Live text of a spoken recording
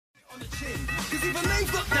Easy for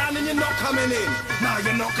names look down and you're not coming in. No,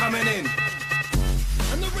 you're not coming in.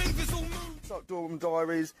 And the rave is all moved. What's up, Dorm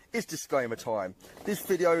Diaries? It's disclaimer time. This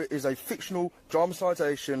video is a fictional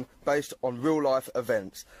dramatisation based on real life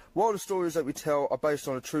events. While the stories that we tell are based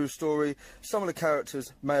on a true story, some of the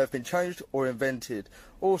characters may have been changed or invented.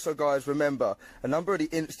 Also, guys, remember, a number of the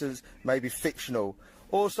incidents may be fictional.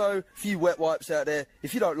 Also, a few wet wipes out there.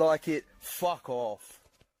 If you don't like it, fuck off.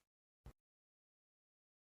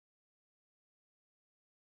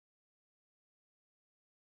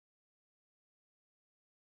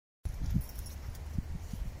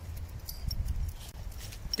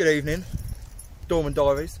 Good evening, Dorman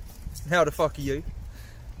Diaries. How the fuck are you?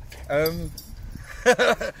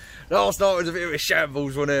 Last night was a bit of a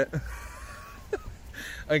shambles, wasn't it?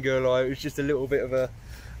 I ain't gonna lie, it was just a little bit of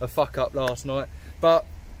a fuck up last night. But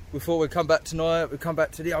we thought we'd come back tonight, we'd come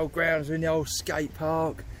back to the old grounds, we're in the old skate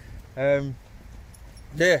park. Yeah,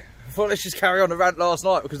 I thought let's just carry on the rant last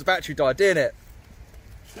night because the battery died, didn't it?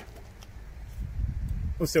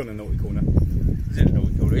 I'm still in the naughty corner.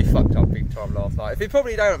 He fucked up big time last night. If he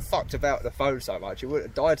probably hadn't fucked about the phone so much, he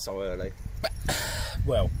wouldn't have died so early.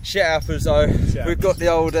 Well, shit happens though. We've got the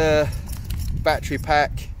old battery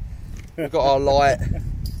pack. We've got our light.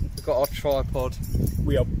 We've got our tripod.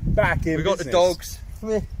 We are back in. We've got the dogs.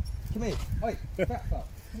 Come here. Come here. Wait, fat fuck.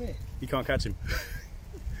 Come here. You can't catch him.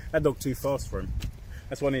 That dog too fast for him.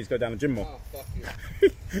 That's why I need to go down the gym more. Oh, fuck you.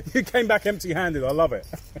 You came back empty-handed. I love it.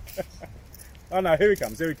 Oh no, here he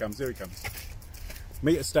comes. Here he comes. Here he comes.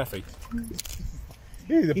 Meet a Staffy.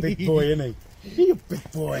 He's a big boy, isn't he? He's a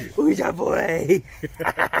big boy. Who's that boy?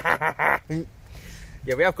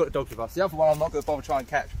 Yeah, we have got the dog with us. The other one I'm not going to bother trying and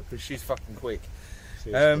catch because she's fucking quick.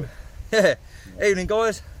 Yeah. Evening,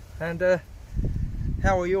 guys. And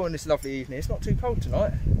how are you on this lovely evening? It's not too cold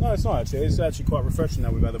tonight. No, it's not actually. It's actually quite refreshing now.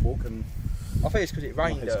 We've had a walk and I think it's because it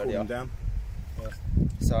rained earlier. Down. Yeah.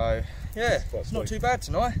 So yeah, it's not too bad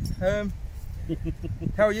tonight.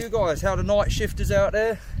 How are you guys? How are the night shifters out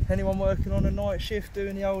there? Anyone working on a night shift,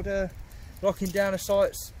 doing the old locking down the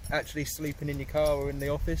sites, actually sleeping in your car or in the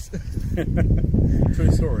office?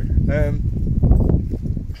 True story.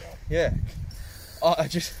 Yeah, I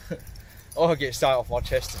get started off my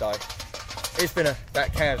chest today. It's been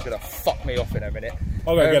that can's gonna fuck me off in a minute.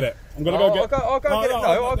 I'll go get it. I'm gonna go get it. I'll go get it.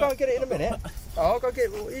 No, I'll go and get it in a minute. I'll go get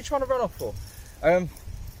it. What are you trying to run off for?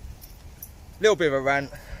 Little bit of a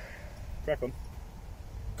rant. Crack on.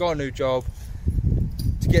 Got a new job.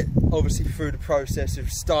 To get obviously through the process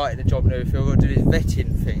of starting the job and everything, I've got to do this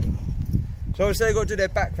vetting thing. So obviously they've got to do their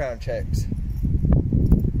background checks.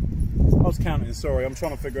 I was counting, sorry, I'm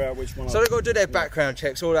trying to figure out which one. So they've got to do their background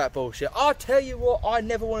checks, all that bullshit. I'll tell you what, I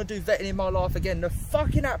never want to do vetting in my life again. The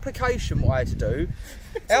fucking application what I had to do.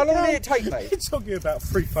 How long did it take me? It took you about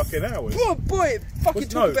 3 fucking hours. Oh boy, it fucking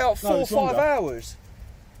took about 4 or 5 hours.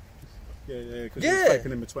 Yeah, because you were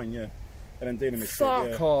taking in between, yeah. And then dealing with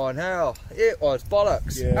fuck on hell. It was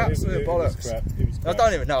bollocks. Yeah, absolute bollocks. It was crap. It was crap. I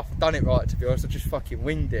don't even know if I've done it right, to be honest. I just fucking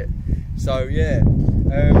winged it. So yeah.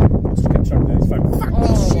 Just kept chucking down his phone.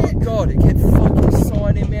 Oh my god, it kept fucking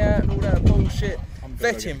signing me out and all that bullshit.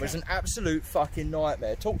 Vetting was an absolute fucking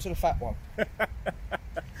nightmare. Talk to the fat one.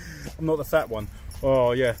 I'm not the fat one.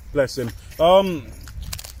 Oh yeah, bless him.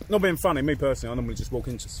 Not being funny, me personally, I normally just walk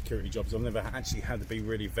into security jobs. I've never actually had to be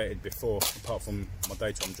really vetted before, apart from my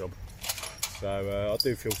daytime job. So I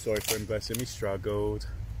do feel sorry for him, bless him. He struggled.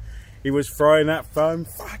 He was throwing that phone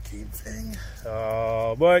fucking thing.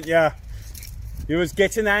 Oh, weren't ya? He was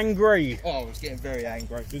getting angry. Oh, I was getting very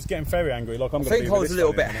angry. He was getting very angry. Like I think I was a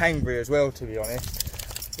little bit hangry as well, to be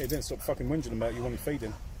honest. Yeah, he didn't stop fucking whinging about you wanting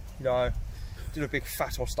feeding. No, did a big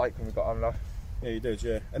fat old steak when we got home though. Yeah, you did,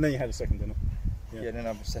 yeah. And then you had a second dinner. Yeah, then I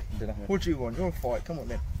have a second dinner. Yeah. What do you want? You want to fight? Come on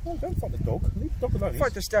then. No, don't fight the dog. Leave the dog alone.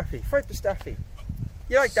 Fight the Staffy. Fight the Staffy.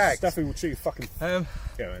 You like dags? Staffy will chew you fucking... Yeah,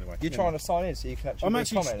 anyway. You're trying to sign in so you can actually read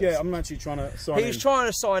comments? Yeah, I'm actually trying to sign in. He's trying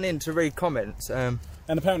to sign in to read comments. And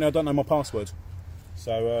apparently I don't know my password.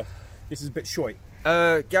 So, this is a bit short.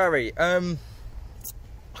 Gary, I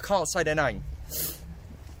can't say their name.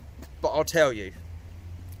 But I'll tell you.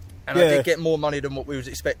 And I did get more money than what we was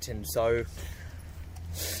expecting, so...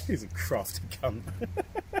 He's a crafty cunt.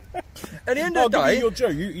 At the end of the day... Your Joe,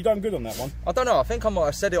 you done good on that one. I don't know, I think I might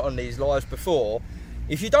have said it on these lives before.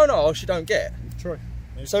 If you don't ask, you don't get. True.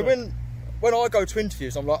 So when I go to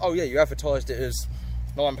interviews, I'm like, oh yeah, you advertised it as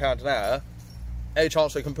 £9 an hour. Any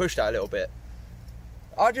chance we can push that a little bit?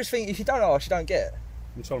 I just think if you don't ask, you don't get.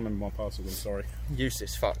 I'm trying to remember my password, I'm sorry.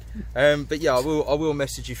 Useless fuck. But yeah, I will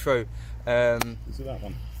message you through. Is it that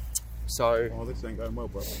one? So... Oh, this ain't going well,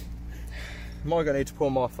 bro. Am I going to need to pull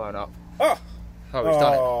my phone up? Oh! Oh, he's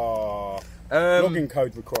done it. Login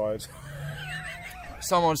code required.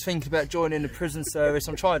 someone's thinking about joining the prison service.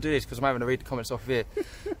 I'm trying to do this because I'm having to read the comments off of here.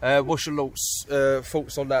 What's your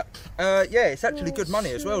thoughts on that? Yeah, it's actually good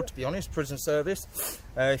money as well, to be honest, prison service.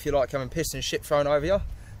 If you like having piss and shit thrown over you.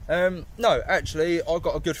 No, actually, I've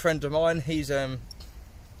got a good friend of mine. He's there's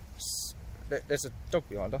a dog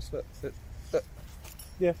behind us. Look.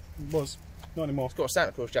 Yeah, it was. Not anymore. He's got a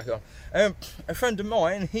Santa Claus jacket on. A friend of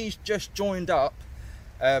mine, he's just joined up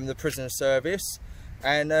the prison service,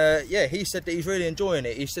 and yeah, he said that he's really enjoying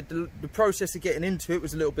it. He said the process of getting into it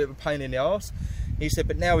was a little bit of a pain in the arse. He said,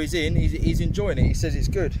 but now he's in, he's enjoying it. He says it's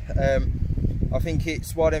good. I think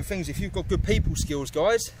it's one of them things. If you've got good people skills,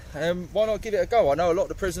 guys, why not give it a go? I know a lot of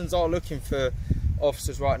the prisons are looking for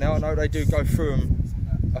officers right now. I know they do go through them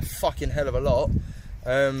a fucking hell of a lot,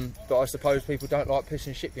 but I suppose people don't like piss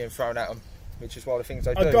and shit being thrown at them, which is one of the things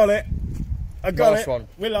they do. I got it. Nice one.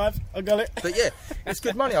 We're live. I got it. But yeah, it's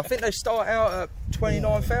good money. I think they start out at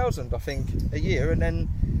 29,000, I think, a year, and then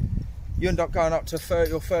you end up going up to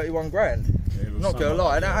 30 or 31 grand. Yeah, Not gonna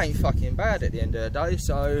lie, that ain't fucking bad at the end of the day.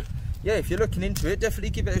 So yeah, if you're looking into it, definitely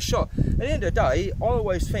give it a shot. At the end of the day, I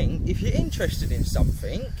always think if you're interested in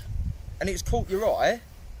something and it's caught your eye,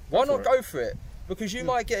 why not go for it? Because you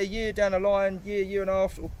might get a year down the line, year and a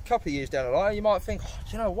half, or a couple of years down the line, you might think, oh,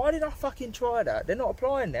 do you know, why did I fucking try that? They're not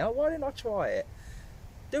applying now, why didn't I try it?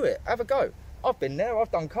 Do it, have a go. I've been there,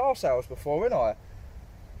 I've done car sales before, haven't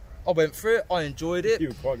I went through it, I enjoyed it. You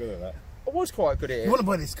were quite good at that. I was quite good at it. You want to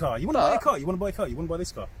buy this car? You want to buy a car? You want to buy a car? You want to buy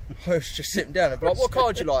this car? I was just sitting down and be like, what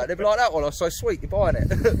car do you like? They'd be like, that one. I was so sweet, you're buying it.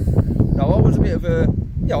 No, I was a bit of a,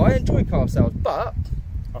 yeah, I enjoy car sales, but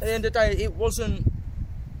at the end of the day, it wasn't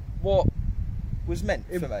what was meant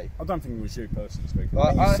for me. I don't think it was you personally speaking.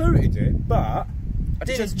 Like, you suited it, but I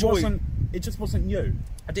didn't enjoy. It just wasn't you.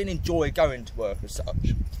 I didn't enjoy going to work as such.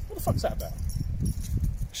 What the fuck's that about?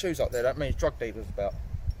 Shoes up there, that means drug dealers about.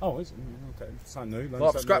 Oh, is it? Okay, something new.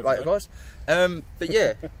 Well, scrap later, guys. But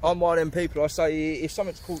yeah, I'm one of them people. I say if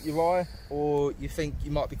something's caught your eye or you think you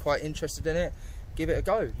might be quite interested in it, give it a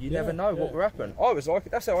go. You never know what will happen. I was like,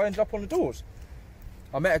 that's how I ended up on the doors.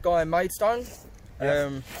 I met a guy in Maidstone,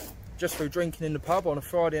 just through drinking in the pub on a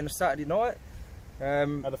Friday and a Saturday night.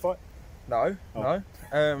 Had a fight? No.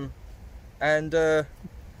 And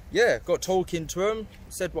yeah, got talking to him,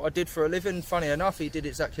 said what I did for a living. Funny enough, he did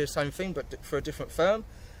exactly the same thing, but for a different firm.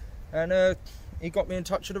 And he got me in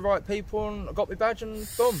touch with the right people and I got my badge and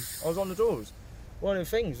boom, I was on the doors. One of the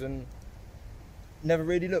things, and never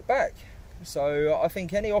really looked back. So I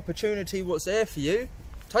think any opportunity what's there for you,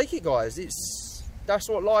 take it, guys. That's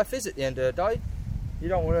what life is at the end of the day. You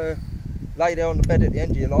don't want to lay there on the bed at the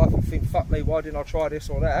end of your life and think, fuck me, why didn't I try this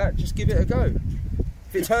or that? Just give it a go.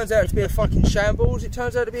 If it turns out to be a fucking shambles, it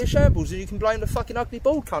turns out to be a shambles, and you can blame the fucking ugly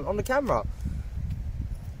bald cunt on the camera.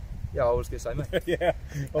 Yeah, I was going to say me. Yeah,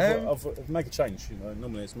 I've make a change, you know,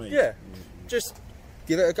 normally it's me. Yeah, just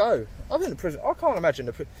give it a go. I think the prison, I can't imagine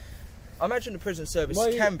I imagine the prison service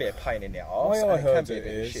can be a pain in the arse, and it can be a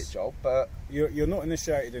bit of a shit job, but... You're not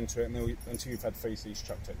initiated into it until you've had feces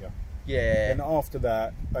chucked at you. Yeah. And after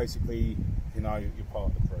that, basically, you know, you're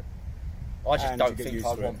part of the crew. I just don't think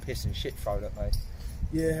I'd want piss and shit thrown at me.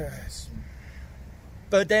 Yes.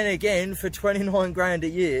 But then again, for 29 grand a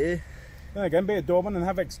year... Then again, be a doorman and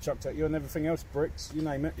have eggs chucked at you and everything else, bricks, you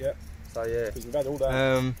name it, yeah. So yeah. Because we've had all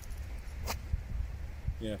that.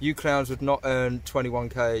 Yeah. You clowns would not earn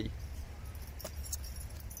 21k.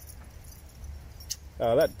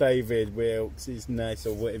 Oh, that David Wilkes is nice,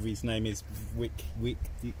 or whatever his name is, Wick.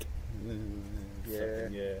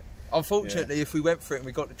 Yeah. Unfortunately, if we went for it and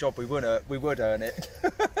we got the job, we would earn it.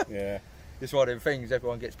 Yeah. It's one of them things,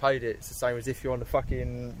 everyone gets paid it. It's the same as if you're on the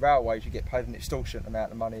fucking railways, you get paid an extortionate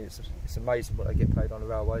amount of money. It's amazing what they get paid on the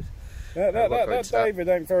railways. That David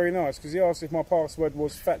ain't very nice, because he asked if my password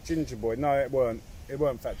was Fat Ginger Boy. No, it weren't. It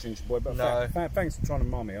weren't Fat Ginger Boy, but no. Thanks for trying to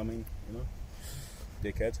mum me, I mean, you know.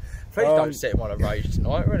 Dickheads. Please don't set him on a rage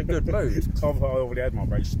tonight, we're in a good mood. I already had my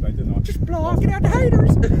rage today, didn't I? Just blocking out the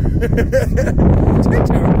haters!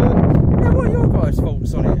 Now, what are your guys'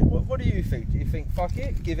 thoughts on it? What do you think? Do you think, fuck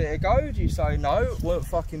it, give it a go? Do you say no, won't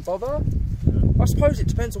fucking bother? I suppose it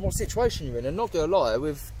depends on what situation you're in, and not gonna lie,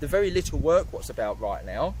 with the very little work what's about right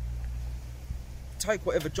now, take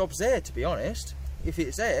whatever job's there, to be honest. If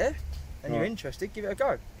it's there, and you're interested, give it a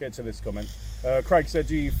go. Get to this comment. Craig said,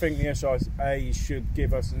 do you think the SIA should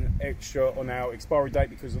give us an extra on our expiry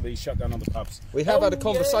date because of the shutdown on the pubs? We have had a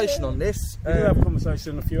conversation on this. We did have a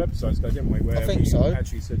conversation a few episodes ago, didn't we? Where I think so.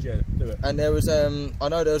 Actually said, yeah, do it. And there was, I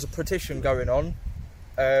know there was a petition going on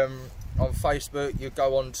Facebook. You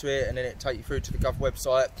go onto it and then it take you through to the Gov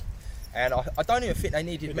website. And I don't even think they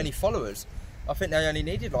needed many followers. I think they only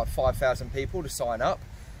needed like 5,000 people to sign up.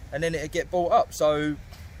 and then it'd get bought up. So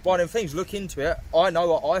one of them things, look into it. I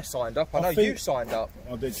know what I signed up. I know you signed up.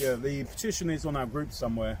 I did, yeah. The petition is on our group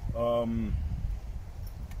somewhere.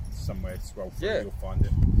 Somewhere, scroll through, you'll find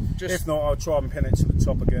it. If not, I'll try and pin it to the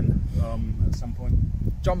top again at some point.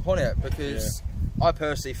 Jump on it, because I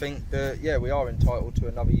personally think that, we are entitled to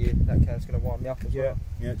another year. That can's going to wind me up as well.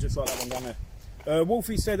 Yeah, just like that one down there.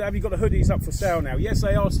 Wolfie said, have you got the hoodies up for sale now? Yes,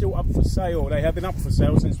 they are still up for sale. They have been up for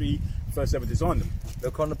sale since we first ever designed them.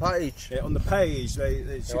 Look on the page. Yeah, on the page.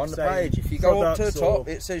 They're on the page. If you go up to the top,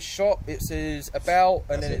 it says shop, it says about,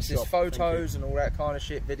 and then it says photos and all that kind of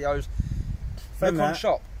shit, videos. Look on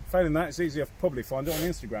shop. Failing that, it's easier to probably find it on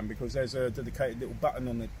Instagram, because there's a dedicated little button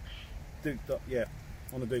on the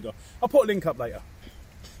on the doodle. I'll put a link up later.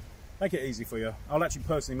 Make it easy for you. I'll actually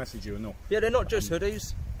personally message you and all. Yeah, they're not just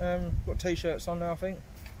hoodies. Got t-shirts on now, I think.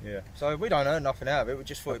 Yeah. So we don't earn nothing out of it. We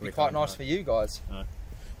just thought it'd be quite nice for you guys. No.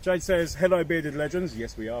 Jade says, hello bearded legends.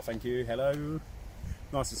 Yes, we are. Thank you. Hello.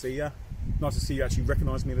 Nice to see you. Nice to see you actually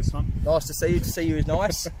recognise me this time. Nice to see you. To see you is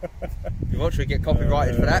nice. You want to get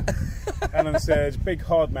copyrighted for that. Alan says, big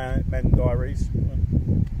hard men diaries.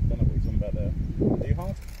 Don't know what he's on about there. Are you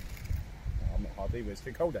hard? No, I'm not hard either. It's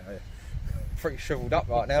too cold out here. Pretty shriveled up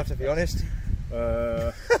right now, to be honest.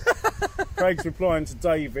 Craig's replying to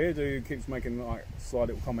David, who keeps making like sly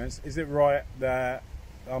little comments. Is it right that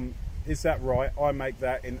is that right? I make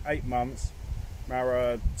that in 8 months.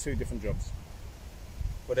 Mara, 2 different jobs.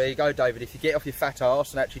 Well, there you go, David. If you get off your fat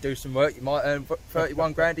arse and actually do some work, you might earn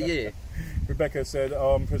 31 grand a year. Rebecca said,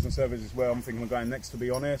 prison service as well. I'm thinking of going next, to be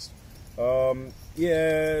honest.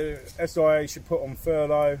 Yeah, SIA should put on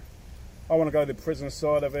furlough. I want to go to the prison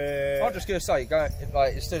side of it. I'm just going to say,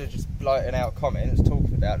 instead of just blurting out comments,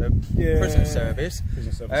 talking about the prison service.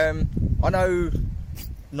 I know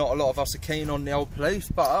not a lot of us are keen on the old police,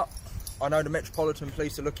 but I know the Metropolitan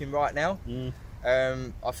Police are looking right now.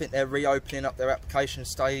 I think they're reopening up their application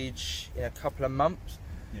stage in a couple of months.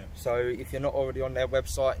 Yeah. So if you're not already on their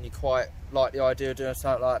website and you quite like the idea of doing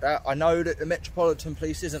something like that, I know that the Metropolitan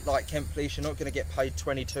Police isn't like Kent Police. You're not going to get paid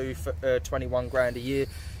 21 grand a year.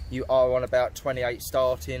 You are on about 28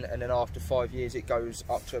 starting, and then after 5 years it goes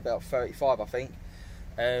up to about 35, I think.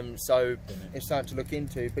 So it's something to look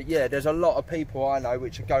into. But yeah, there's a lot of people I know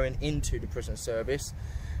which are going into the prison service.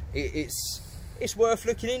 It's worth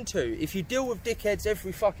looking into. If you deal with dickheads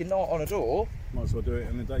every fucking night on a door, might as well do it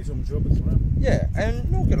in the days on job as well. Yeah, and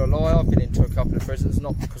not gonna lie, I've been into a couple of prisons,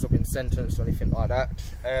 not because I've been sentenced or anything like that,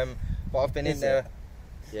 but I've been in there.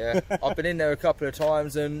 Yeah, I've been in there a couple of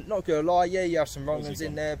times, and not gonna lie, you have some wrong ones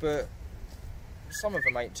in there, but some of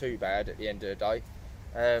them ain't too bad at the end of the day.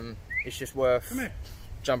 It's just worth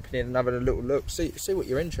jumping in and having a little look, see what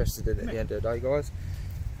you're interested in at the end of the day, guys.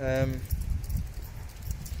 Don't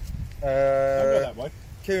go that way.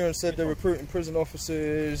 Kieran said they're recruiting prison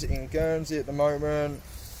officers in Guernsey at the moment.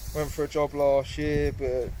 Went for a job last year,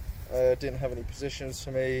 but didn't have any positions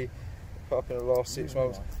for me. Put up in the last 6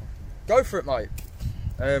 months. Go for it, mate.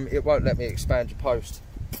 It won't let me expand your post.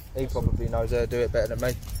 He probably knows how to do it better than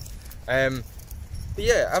me. But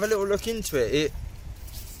yeah, have a little look into it.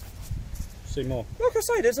 See more. Like I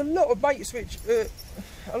say, there's a lot of mates which,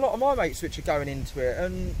 a lot of my mates which are going into it,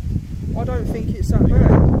 and I don't think it's that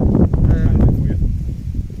bad.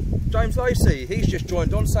 James Lacey, he's just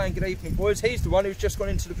joined on, saying good evening, boys. He's the one who's just gone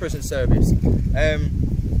into the prison service.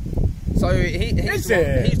 So he's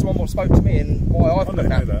the one what spoke to me, and why I put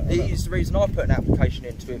he's the reason I put an application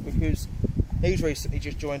into it, because he's recently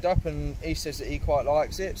just joined up and he says that he quite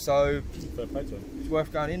likes it, so it's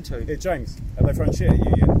worth going into. Yeah, James, have they thrown shit at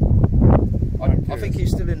you yet? I think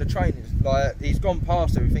he's still in the training. Like, he's gone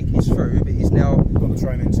past everything, he's through, but he's now got the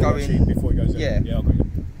training going before he goes in. Yeah, I'll go.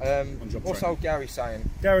 What's old Gary saying?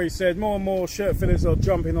 Gary said more and more shirt fillers are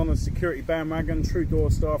jumping on the security bandwagon. True door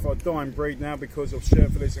staff are a dying breed now because of shirt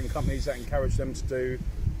fillers and companies that encourage them to do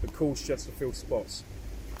the calls just to fill spots.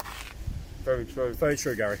 Very true. Very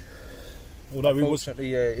true, Gary. Although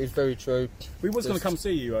unfortunately, yeah, it's very true. We was going to come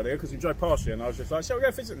see you earlier because we drove past you, and I was just like, "Shall we go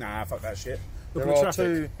visit?" Nah, fuck that shit. Look there at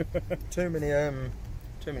the are too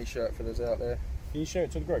many shirt fillers out there. Can you share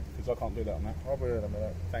it to the group, because I can't do that on that. I'll be in a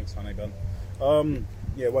minute. Thanks, honey bun.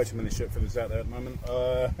 Yeah, way too many shirt fillers out there at the moment,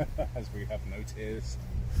 as we have noticed.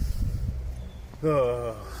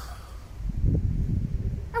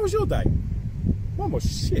 How was your day? Mine was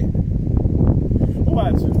shit. How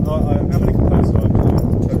many complaints did I have?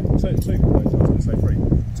 Two complaints. I was going to say 3.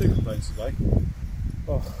 2 complaints today.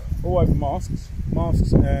 All over masks,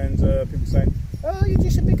 and people saying, "Oh, you're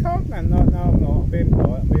just a big hog, man." No, I'm not. I'm being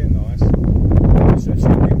polite. I'm being nice.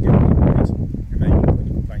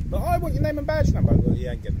 But I want your name and badge number. Well, you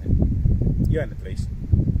ain't getting it. You ain't the police.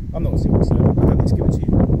 I'm not a civil servant. I don't need to give it to you.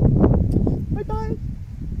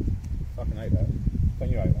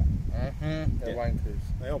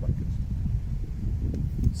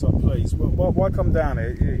 please. Why come down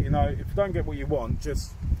here? You know, if you don't get what you want,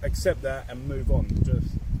 just accept that and move on. Just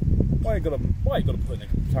why you got to put in a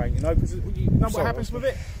complaint? You know, because you know what happens with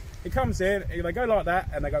it. It comes in, they go like that,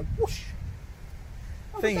 and they go whoosh.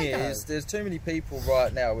 Thing is, there's too many people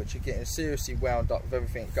right now which are getting seriously wound up with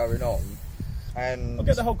everything going on, and I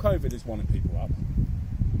get the whole COVID is winding people up,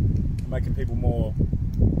 making people more,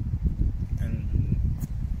 and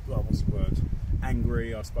well, what's the word?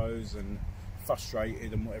 Angry, I suppose, and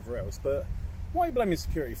frustrated and whatever else. But what are you blaming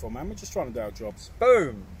security for, man? We're just trying to do our jobs.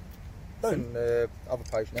 boom. Boom. Other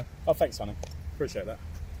page now. Oh, thanks, Sonny. Appreciate that.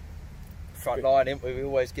 Front line, ain't we? We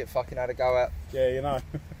always get fucking had a go at. Yeah, you know.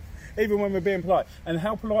 Even when we're being polite. And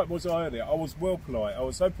how polite was I earlier? I was well polite. I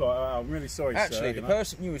was so polite. Oh, I'm really sorry, Actually, sir. the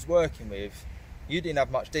person you was working with, you didn't have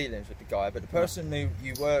much dealings with the guy, but the person who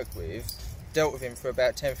you worked with dealt with him for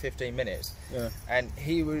about 10-15 minutes. Yeah. And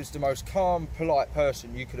he was the most calm, polite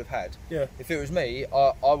person you could have had. Yeah. If it was me,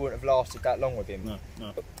 I wouldn't have lasted that long with him.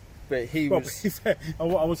 No. But he Well, was to be fair, I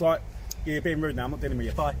was like, yeah, you're being rude now. I'm not dealing with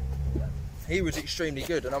you. Bye. he was extremely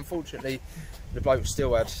good, and unfortunately, the bloke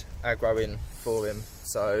still had aggro in for him.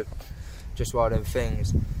 So, just one of them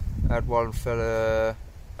things. I had one fella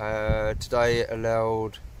today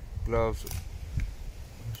allowed gloves.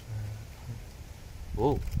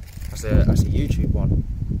 Whoa, that's a YouTube one.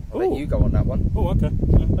 I'll let you go on that one. Oh, okay.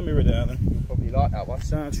 Yeah, let me read it out then. You'll probably like that one.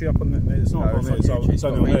 It's actually up on the. It's not No, on it's there. on It's, YouTube. it's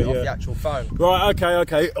You've only got on to read it there. off the Yeah. actual phone. Right.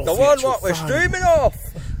 Okay. The Off one actual what we're phone. streaming off.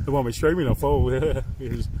 The one we're streaming off. Oh, yeah.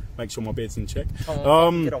 Just make sure my beard's in check. Come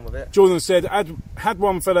on, get on with it. Jordan said, had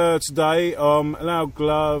one fella today, allowed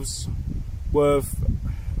gloves worth,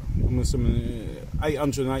 I'm assuming,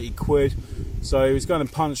 880 quid. So he was going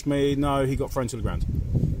to punch me. No, he got thrown to the ground.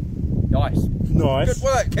 Nice. Nice. Good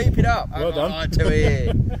work. Keep it up. Well done. I do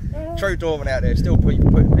it. True doorman out there, still putting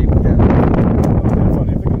people down.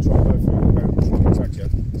 Funny, if they're going to try and go through and attack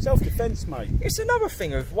you. Self-defence, mate. It's another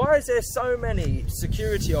thing of why is there so many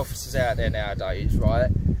security officers out there nowadays, right?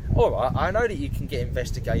 Alright, I know that you can get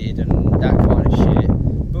investigated and that kind of shit,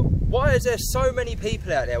 but why is there so many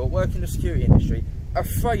people out there that work in the security industry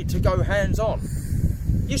afraid to go hands-on?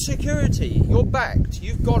 You're security, you're backed,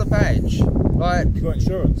 you've got a badge. Like, You've got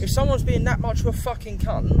insurance. if someone's being that much of a fucking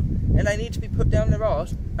cunt and they need to be put down their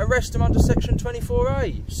arse, arrest them under Section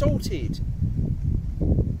 24A. Sorted.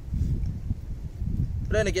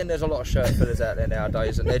 But then again, there's a lot of shirt fillers out there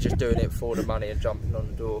nowadays, and they're just doing it for the money and jumping on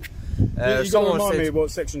the door. You've got to Someone remind said- me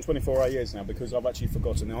what Section 24A is now, because I've actually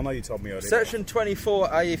forgotten. I know you told me earlier. Section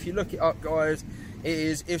 24A, if you look it up, guys, it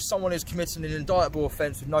is if someone is committing an indictable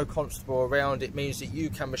offence with no constable around, it means that you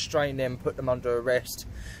can restrain them, put them under arrest,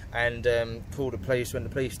 and call the police. When the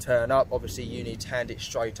police turn up, obviously you need to hand it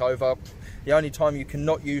straight over. The only time you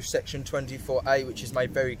cannot use Section 24A, which is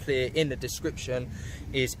made very clear in the description,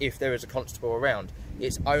 is if there is a constable around.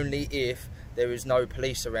 It's only if there is no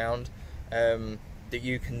police around that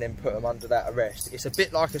you can then put them under that arrest. It's a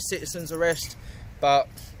bit like a citizen's arrest, but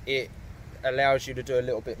it allows you to do a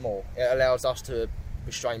little bit more. It allows us to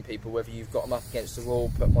restrain people, whether you've got them up against the wall,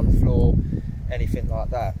 put them on the floor, anything like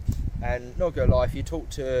that. And not gonna lie, if you talk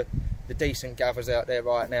to the decent gathers out there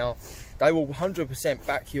right now, they will 100%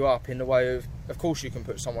 back you up in the way of course you can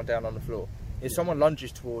put someone down on the floor. If someone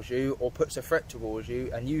lunges towards you or puts a threat towards you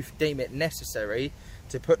and you deem it necessary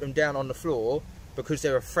to put them down on the floor because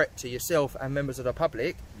they're a threat to yourself and members of the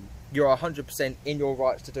public, you're 100% in your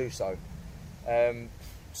rights to do so.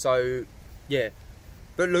 So, yeah.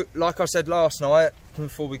 But look, like I said last night,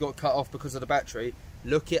 before we got cut off because of the battery,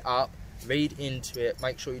 look it up, read into it,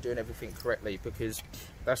 make sure you're doing everything correctly, because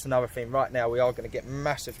that's another thing. Right now, we are going to get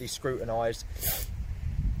massively scrutinised.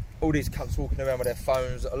 All these cunts walking around with their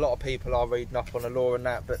phones, a lot of people are reading up on the law and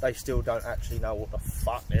that, but they still don't actually know what the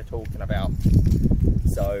fuck they're talking about.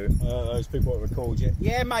 So those people that record you.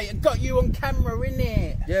 Yeah, mate, I got you on camera,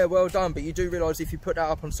 innit? yeah, well done. But you do realise if you put that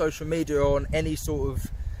up on social media or on any sort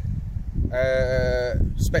of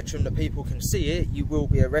spectrum that people can see it, you will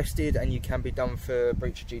be arrested and you can be done for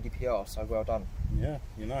breach of GDPR. So well done. Yeah,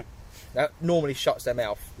 you know. That normally shuts their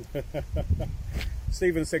mouth.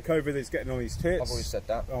 Stephen said COVID is getting on his tits. I've always said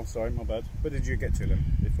that. Oh, sorry, my bad. Where did you get to then?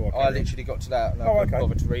 Before I literally got to that and I Oh, couldn't okay.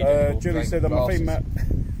 bother to read it. Julie said that my female.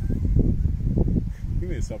 You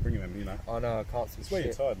need to start bringing them, you know. I know, I can't see It's where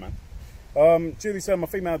you're shit. tired, man. Julie said, my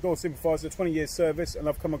female door supervisor, 20 years service, and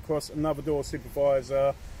I've come across another door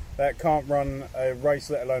supervisor that can't run a race,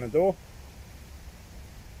 let alone a door.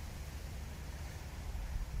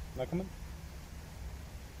 No comment?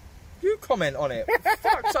 You comment on it.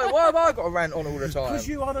 Fuck, so why have I got to rant on all the time? Because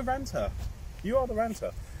you are the ranter. You are the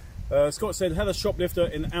ranter. Scott said, had a shoplifter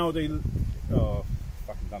in Aldi. Oh,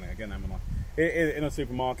 fucking done it again, haven't I? In a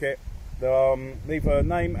supermarket. Leave her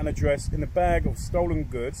name and address in a bag of stolen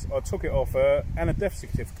goods. I took it off her and a death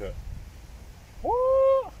certificate.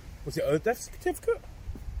 What? Was it a death certificate?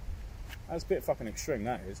 That's a bit fucking extreme,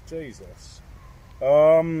 that is. Jesus.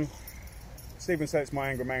 Stephen said it's my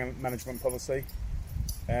anger management policy.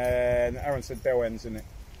 And Aaron said bell ends in it.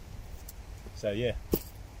 So, yeah.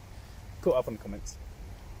 Caught up on the comments.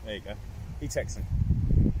 There you go. He texting.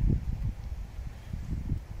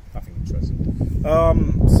 Nothing interesting.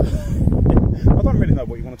 I don't really know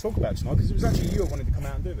what you want to talk about tonight, because it was actually you that wanted to come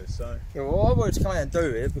out and do this. So yeah, well, I wanted to come out and do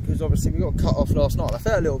it because obviously we got cut off last night. I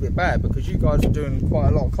felt a little bit bad because you guys were doing quite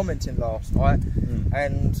a lot of commenting last night,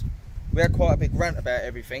 and we had quite a big rant about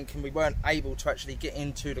everything, and we weren't able to actually get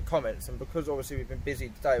into the comments. And because obviously we've been busy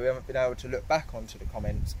today, we haven't been able to look back onto the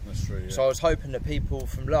comments. that's true. Yeah. So I was hoping that people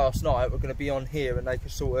from last night were going to be on here and they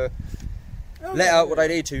could sort of let out what they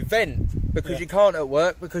need to, vent, because you can't at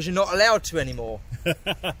work because you're not allowed to anymore.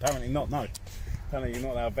 Apparently not. No. Apparently you're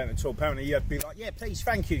not allowed to vent at all. Apparently you have to be like, yeah, please,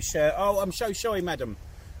 thank you, sir. Oh, I'm so sorry, madam.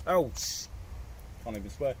 Oh, can't even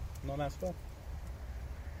swear. Not allowed to swear.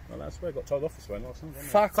 Not allowed to swear. Got told off for swearing last night.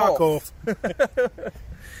 Didn't I? Fuck off.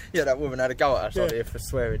 Yeah, that woman had a go at us on here for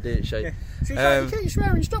swearing, didn't she? Yeah. She was like, you keep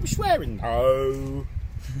swearing, stop swearing. No.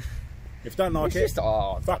 If you don't like it, Just,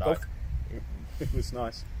 oh, fuck off. It was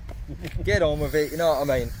nice. Get on with it, you know what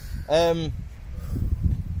I mean?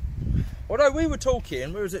 Although we were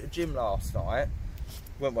talking, we was at the gym last night,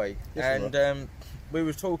 weren't we? Yes, and we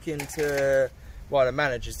were talking to one of the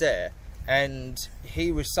managers there, and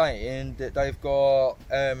he was saying that they've got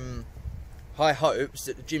high hopes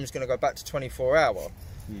that the gym's going to go back to 24-hour,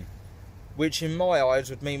 which in my eyes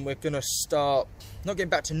would mean we're going to start, not getting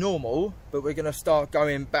back to normal, but we're going to start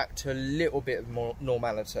going back to a little bit of more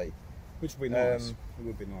normality. Which would be nice. It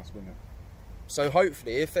would be nice, wouldn't it? So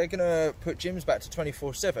hopefully, if they're going to put gyms back to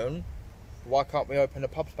 24/7, why can't we open the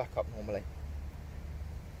pubs back up normally?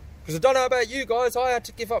 Because I don't know about you guys, I had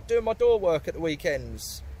to give up doing my door work at the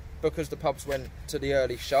weekends because the pubs went to the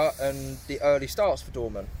early shut and the early starts for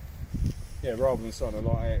doormen. Yeah, rather than starting at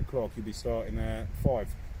like 8 o'clock, you'd be starting at 5,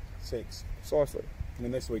 6. Precisely. And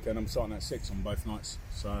then this weekend I'm starting at 6 on both nights.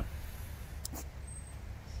 So,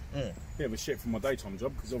 bit of a shit for my daytime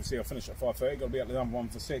job, because obviously I finish at 5:30, got to be at the other one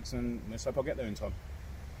for 6, and let's hope I get there in time.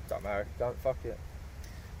 Don't matter, don't fuck it.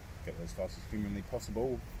 Get there as fast as humanly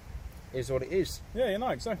possible. Is what it is. Yeah, you know,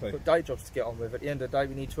 exactly. Got day jobs to get on with. At the end of the day,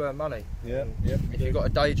 we need to earn money. Yeah, yeah. If you've got a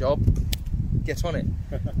day job, get on it.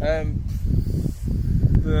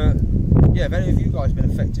 But yeah, have any of you guys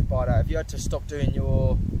been affected by that? Have you had to stop doing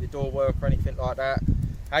your door work or anything like that?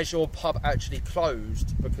 Has your pub actually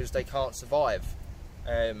closed because they can't survive?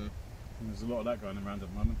 There's a lot of that going around at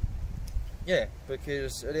the moment. Yeah,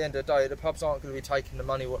 because at the end of the day, the pubs aren't going to be taking the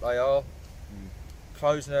money what they are.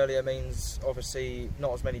 Closing earlier means obviously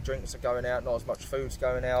not as many drinks are going out, not as much food's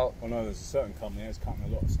going out. I know there's a certain company that's cutting a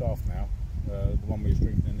lot of staff now. The one we was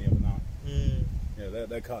drinking in the other night. Yeah,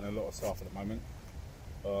 they're cutting a lot of staff at the moment.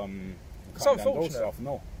 It's unfortunate. Staff and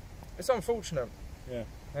all. It's unfortunate. Yeah.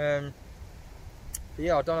 But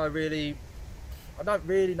yeah, I don't really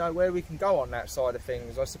know where we can go on that side of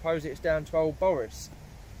things. I suppose it's down to old Boris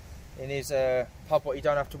in his pub, what you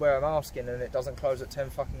don't have to wear a mask in, and it doesn't close at 10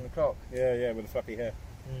 fucking o'clock. Yeah, yeah, with the fluffy hair.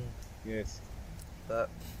 Yes. But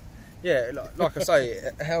yeah, like I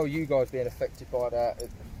say, how are you guys being affected by that?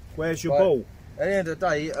 Where's your ball? At the end of the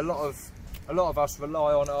day, a lot of us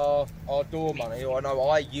rely on our door money, or I know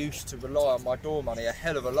I used to rely on my door money a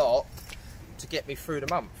hell of a lot to get me through the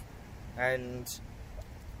month, and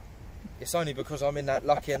it's only because I'm in that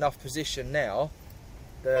lucky enough position now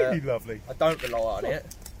that Lovely. I don't rely on it.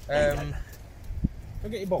 Go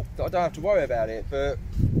get your ball. That I don't have to worry about it, but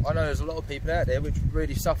I know there's a lot of people out there which would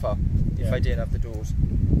really suffer if they didn't have the doors.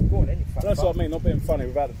 Go on, then, you fucking That's what I mean, not being funny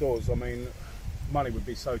without the doors. I mean, money would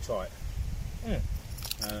be so tight.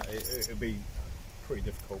 It would be pretty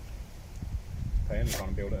difficult to pay any kind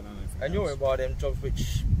of bill and anything. And you're in one of them jobs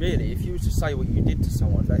which, really, if you was to say what you did to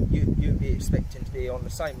someone, that you'd be expecting to be on the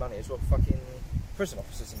same money as what fucking prison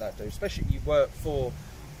officers and that do, especially if you work for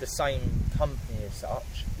the same company as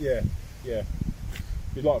such. Yeah, yeah.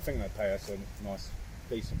 You'd like to think they'd pay us a nice,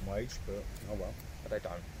 decent wage, but oh well. But they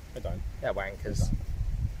don't. They don't. They're wankers.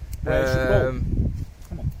 Where's your ball?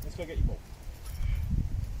 Come on, let's go get your ball.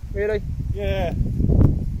 Really? Yeah.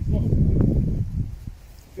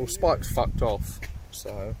 Well, Spike's fucked off,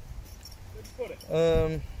 so.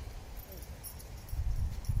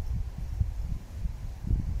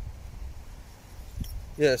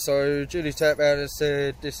 Yeah, so Julie Tapman has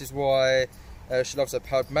said this is why she loves her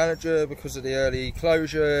pub manager, because of the early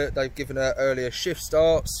closure. They've given her earlier shift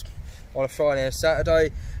starts, on a Friday and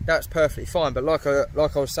Saturday, that's perfectly fine. But like I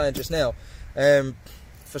was saying just now,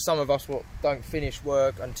 for some of us what don't finish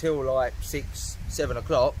work until like 6, 7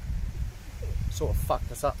 o'clock, sort of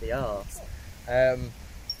fucked us up the arse.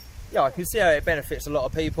 Yeah, I can see how it benefits a lot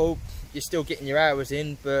of people. You're still getting your hours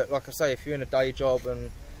in, but like I say, if you're in a day job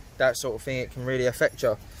and that sort of thing, it can really affect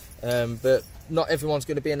you. But not everyone's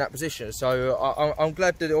going to be in that position, so I'm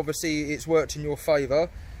glad that obviously it's worked in your favour,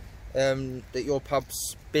 that your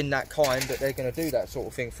pub's been that kind that they're going to do that sort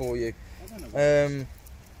of thing for you.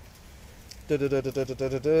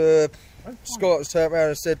 Scott's turned around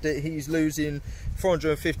and said that he's losing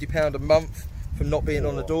 £450 a month from not being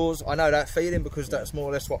on the doors. I know that feeling because that's more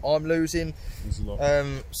or less what I'm losing.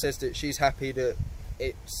 Says that she's happy that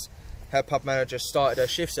it's her pub manager started her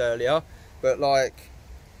shifts earlier, but like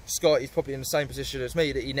Scott, he's probably in the same position as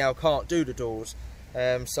me, that he now can't do the doors.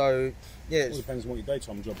 So yeah, it depends on what your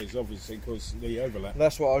daytime job is, obviously, because the overlap.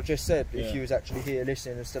 That's what I just said. Yeah. If you was actually here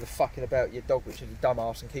listening instead of fucking about your dog, which is a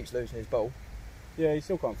dumbass and keeps losing his ball. Yeah, you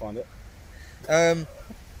still can't find it.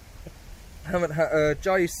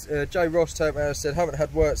 Jay Ross said haven't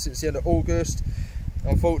had work since the end of August.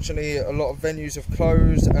 Unfortunately, a lot of venues have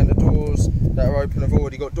closed and the doors that are open have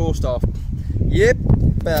already got door staff. Yep,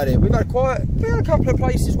 about it. We've had a couple of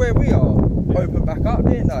places where we are open back up,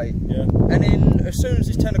 didn't they? Yeah. And then as soon as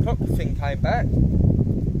this 10 o'clock thing came back,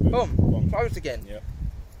 boom, closed again. Yeah.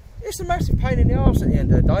 It's a massive pain in the arse at the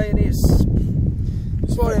end of the day, and it's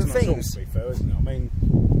one of them things. To be fair, isn't it? I mean,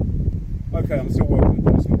 okay, I'm still working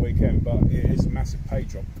the doors on the weekend, but it is a massive pay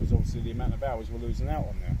drop because obviously the amount of hours we're losing out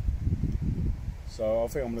on now. So I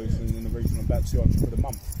think I'm losing in the region of about 200 quid a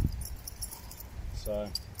month. So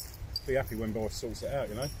be happy when Boris sorts it out,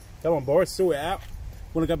 you know. Come on, Boris, sort it out.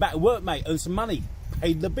 Want to go back to work, mate? Earn some money,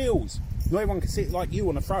 pay the bills. Not everyone can sit like you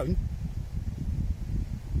on a throne.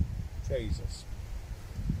 Jesus.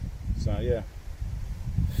 So yeah.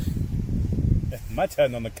 My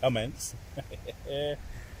turn on the comments. Where'd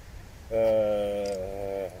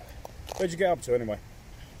you get up to anyway?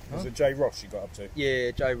 Was it Jay Ross you got up to?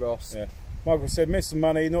 Yeah, Jay Ross. Yeah. Michael said, miss some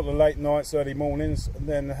money, not the late nights, early mornings, and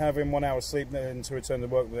then having 1 hour sleep then to return to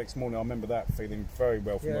work the next morning. I remember that feeling very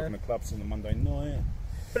well from working the clubs on the Monday night.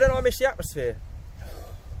 But then I miss the atmosphere.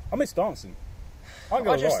 I miss dancing. I'm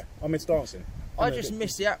going to lie, I miss dancing. I just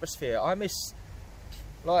miss the atmosphere. I miss,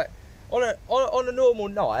 like, on a normal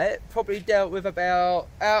night, probably dealt with about,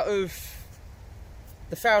 out of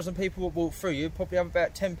the 1,000 people that walk through you, probably have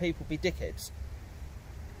about 10 people be dickheads.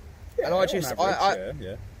 Yeah, and I just,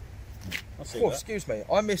 yeah. Excuse me.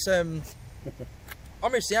 I miss the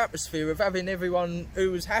atmosphere of having everyone who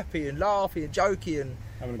was happy and laughing and joking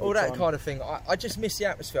and all that time. kind of thing. I just miss the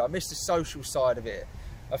atmosphere. I miss the social side of it.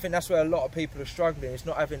 I think that's where a lot of people are struggling. It's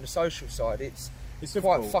not having the social side. It's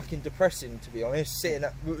quite fucking depressing, to be honest.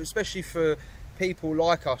 Especially for people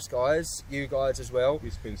like us guys, you guys as well.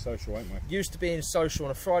 Used to being social, ain't we? Used to being social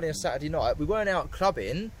on a Friday and Saturday night. We weren't out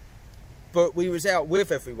clubbing, but we was out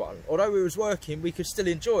with everyone. Although we was working, we could still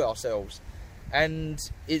enjoy ourselves. And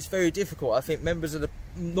it's very difficult. I think members of the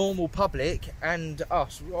normal public and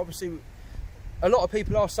us, obviously, a lot of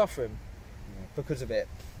people are suffering because of it.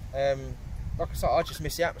 Like I said, I just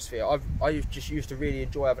miss the atmosphere. I just used to really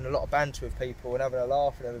enjoy having a lot of banter with people and having a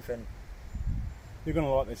laugh and everything. You're going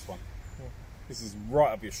to like this one. Yeah. This is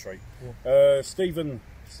right up your street. Yeah. Stephen,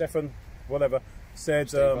 whatever, said...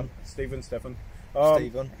 Stephen said...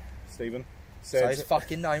 Say his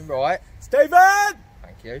fucking name right. Stephen!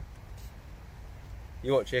 Thank you.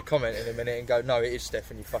 You watch your comment in a minute and go, no, it is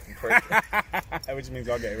Stefan, you fucking prick. Which means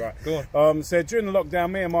I'll get it right. Go on. Said, during the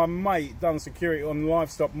lockdown, me and my mate done security on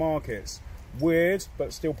livestock markets. Weird,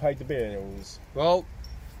 but still paid the bills. Well,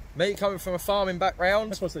 me coming from a farming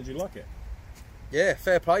background... That's why I said you like it. Yeah,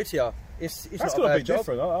 fair play to you. It's That's not a bad job.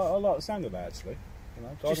 Different. I like the sound of that, actually. You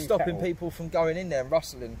know, just stopping people from going in there and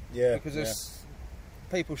rustling. Yeah. Because there's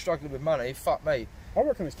people struggling with money, fuck me. I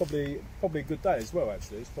reckon it's probably a good day as well,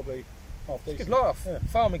 actually. It's probably... Good laugh. Yeah.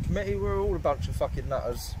 Farming committee, we're all a bunch of fucking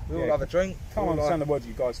nutters. We all have a drink. Can't understand the words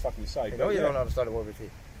you guys fucking say. You know, you don't understand the word with you.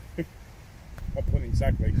 My point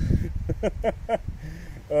exactly.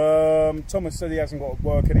 Thomas said he hasn't got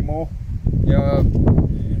work anymore. Yeah,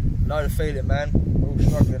 know the feeling, man. We're all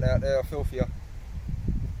struggling out there. I feel for you.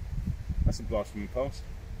 That's a blast from the past.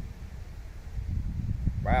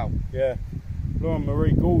 Wow. Yeah. Lauren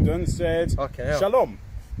Marie Gordon said, Shalom.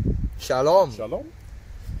 Shalom. Shalom.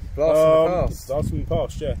 Blast from the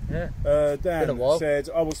past, yeah. Dan said,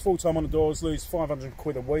 I was full-time on the doors, lose 500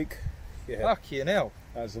 quid a week. Yeah. Fuck you now.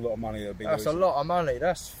 That's a lot of money. That's a lot of money.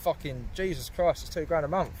 That's fucking, Jesus Christ, it's £2 grand a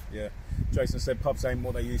month. Yeah. Jason said pubs ain't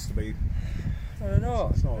what they used to be. No, they're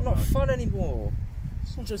not. They're not fun anymore.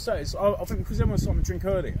 It's not just that. I think because everyone's starting to drink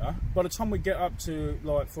earlier, by the time we get up to,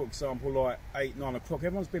 like, for example, like 8, 9 o'clock,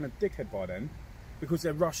 everyone's been a dickhead by then because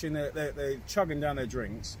they're rushing, they're chugging down their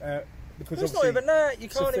drinks. Because it's not even that. You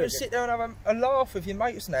it's a can't even fair sit there and have a laugh with your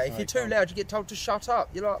mates now. If No, you're you too can't. loud, you get told to shut up.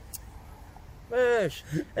 You're like, Mersh.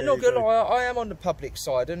 And Yeah, not you gonna do. lie, I am on the public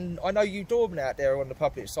side, and I know you doormen out there are on the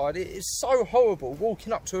public side. It is so horrible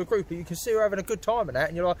walking up to a group and you can see we're having a good time and that,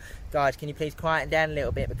 and you're like, guys, can you please quieten down a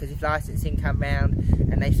little bit, because if licensing come round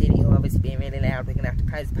and they see that you're obviously being really loud, we're gonna have to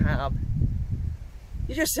close the pub.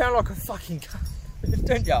 You just sound like a fucking cunt,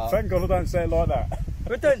 don't ya? Thank God I don't say it like that.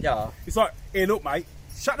 But don't ya? It's like, here, look, mate,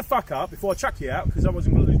 shut the fuck up before I chuck you out, because otherwise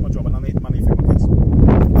I'm going to lose my job and I need the money for my kids.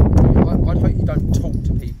 I hope you don't talk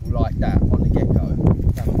to people like that on the get-go.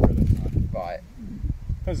 Don't really, no. Right.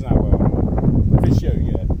 Depends on how well. If it's you,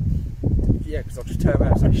 yeah. Yeah, because I'll just turn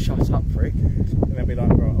around and say, shut up, prick. And then be like,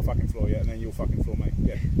 right, I'll fucking floor you, and then you'll fucking floor me.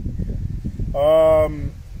 Yeah.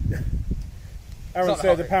 Aaron like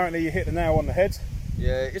said the- apparently you hit the nail on the head.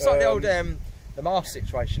 Yeah, it's like the old the mask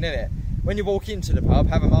situation, isn't it? When you walk into the pub,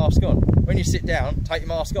 have a mask on. When you sit down, take your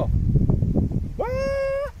mask off.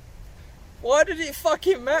 What? Why did it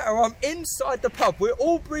fucking matter? I'm inside the pub. We're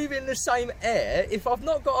all breathing the same air. If I've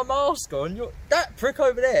not got a mask on, that prick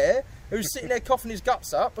over there who's sitting there coughing his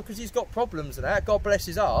guts up because he's got problems and that, God bless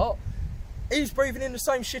his heart, he's breathing in the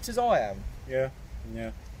same shit as I am. Yeah, yeah.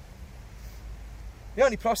 The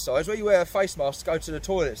only plus side is where you wear a face mask to go to the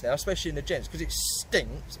toilets now, especially in the gents, because it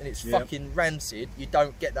stinks and it's Yep. fucking rancid. You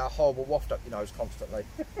don't get that horrible waft up your nose constantly.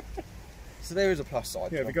 So there is a plus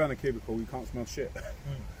side. Yeah, to if you it. go in a cubicle, you can't smell shit.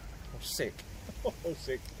 I'm sick. Oh,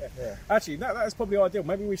 sick. Yeah. Yeah. Actually, that's probably ideal.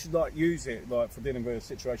 Maybe we should like use it like for dealing with a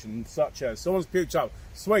situation such as someone's puked up.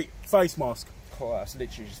 Sweet face mask. Oh, that's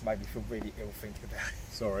literally just made me feel really ill thinking about it.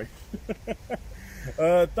 Sorry.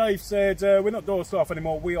 Dave said we're not door staff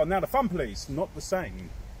anymore. We are now the fun police. Not the same.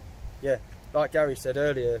 Yeah, like Gary said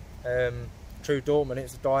earlier, true doorman,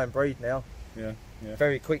 it's a dying breed now. Yeah, yeah.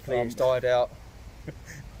 Very quickly it's died out.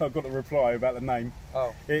 I've got a reply about the name.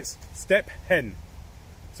 Oh, It's Step Hen.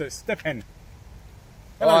 So it's Step Hen.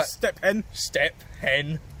 Hello, Right. Step Hen. step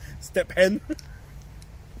hen, Step Hen.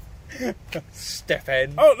 step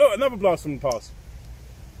hen. Oh, look, another blast from the past.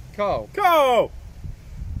 Carl, Go!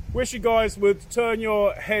 Wish you guys would turn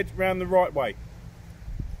your head round the right way.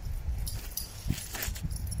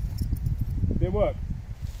 Did it work?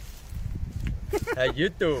 how you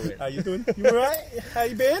doing? How you doing? You alright? How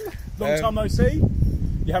you been? Long time no Um, see.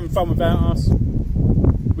 You having fun without us?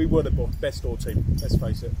 We were the best door team. Let's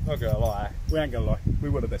face it. Not gonna lie, We ain't gonna lie. We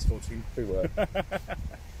were the best door team. we were.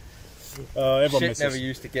 Everyone Shit misses. never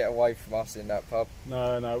used to get away from us in that pub.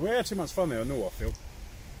 No, we had too much fun there. I know what I feel.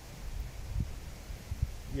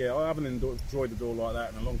 Yeah, I haven't enjoyed the door like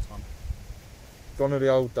that in a long time. Gone are the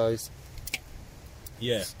old days.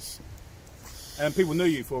 Yeah. And people knew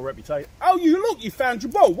you for a reputation. Oh, you found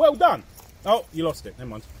your ball. Well done. Oh, you lost it. Never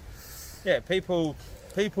mind. Yeah, people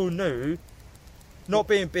knew, not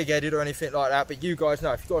being big-headed or anything like that, but you guys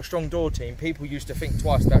know, if you've got a strong door team, people used to think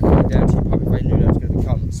twice about coming down to your pub if they knew there was going to be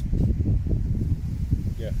cunts.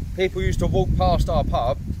 Yeah. People used to walk past our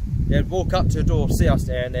pub, they'd walk up to the door, see us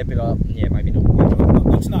there, and they'd be like, yeah, maybe not.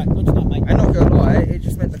 Not tonight, mate. And not gonna lie, it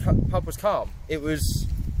just meant the pub was calm. It was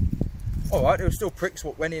alright, there were still pricks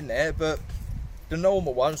what went in there, but the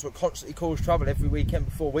normal ones would constantly cause trouble every weekend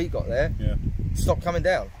before we got there. Yeah. Stopped coming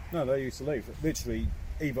down. No, they used to leave. Literally,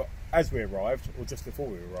 either as we arrived or just before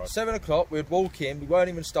we arrived. 7 o'clock, we'd walk in, we weren't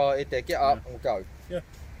even started, they'd get up and we'd go.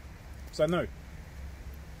 So no.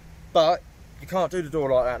 But you can't do the door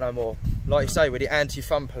like that no more. Like you say, with the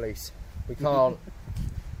anti-fun police. We can't.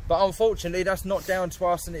 But unfortunately, that's not down to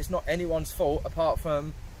us and it's not anyone's fault apart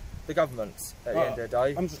from the government's at the end of the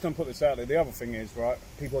day. I'm just going to put this out there. The other thing is, right,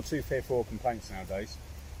 people are too fearful of complaints nowadays.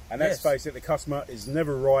 And let's Yes. face it, the customer is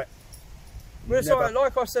never right. Well, it's Never.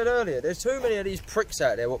 like I said earlier, there's too many of these pricks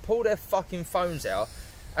out there that pull their fucking phones out,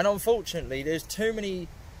 and unfortunately, there's too many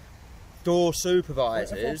door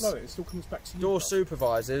supervisors. It still comes back to you. Door guys.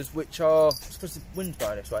 supervisors, which are, it's because the wind's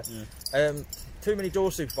blowing this way. Too many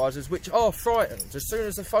door supervisors, which are frightened. As soon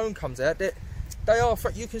as the phone comes out, they are.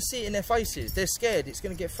 You can see it in their faces. They're scared. It's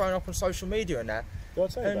going to get thrown up on social media and that. Did I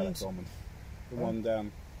tell you about And- that diamond? The one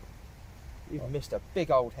down. You've missed a big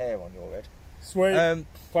old hair on your head. Sweet.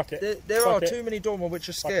 Fuck it. There Fuck are it. too many doormen which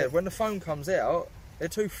are Fuck scared. it. When the phone comes out, they're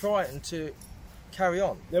too frightened to carry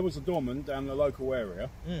on. There was a doorman down the local area.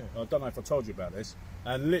 Mm. I don't know if I told you about this.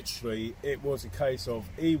 And literally, it was a case of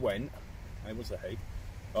he went. It was a he.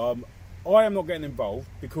 I am not getting involved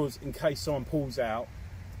because in case someone pulls out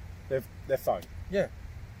their phone. Yeah.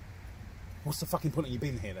 What's the fucking point of you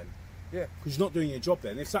being here then? Yeah. Because you're not doing your job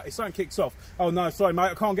then. If something kicks off, oh no, sorry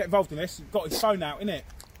mate, I can't get involved in this. Got his phone out, innit?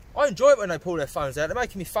 I enjoy it when they pull their phones out. They're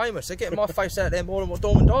making me famous. They're getting my face out there more than what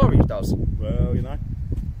Dorman Diaries does. Well, you know,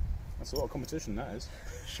 that's a lot of competition, that is.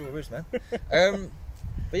 Sure is, man.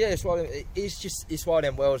 But yeah, it's one of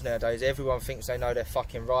them worlds nowadays. Everyone thinks they know their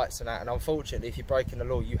fucking rights and that, and unfortunately, if you're breaking the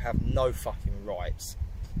law, you have no fucking rights.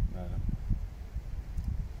 No.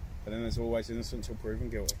 But then there's always innocent until proven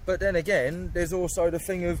guilty. But then again, there's also the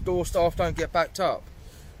thing of door staff don't get backed up.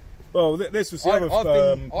 Well, this was the I've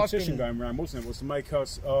other been- petition going around, wasn't it? Was to make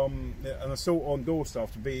us an assault on door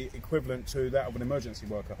staff to be equivalent to that of an emergency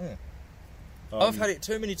worker. I've had it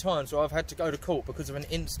too many times where I've had to go to court because of an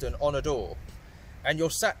incident on a door, and you're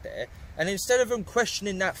sat there, and instead of them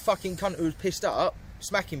questioning that fucking cunt who's pissed up,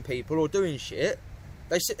 smacking people or doing shit,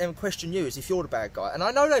 they sit there and question you as if you're the bad guy. And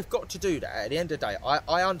I know they've got to do that at the end of the day.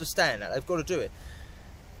 I understand that. They've got to do it.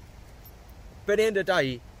 But at the end of the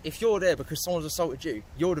day, if you're there because someone's assaulted you,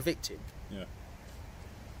 you're the victim. Yeah.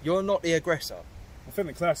 You're not the aggressor. I think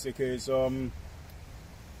the classic is, I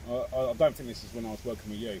don't think this is when I was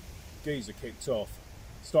working with you. Geezer kicked off,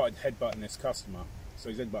 started headbutting this customer, so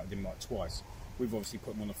he's headbutted him like twice. We've obviously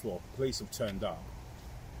put him on the floor. Police have turned up.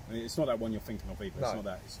 And it's not that one you're thinking of either. No. It's not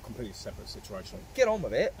that. It's a completely separate situation. Get on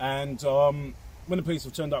with it. And when the police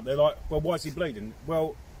have turned up, they're like, well, why is he bleeding?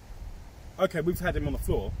 Well, okay, we've had him on the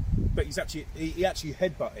floor, but he actually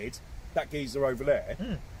headbutted that geezer over there.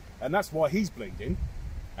 And that's why he's bleeding.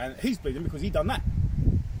 And he's bleeding because he done that.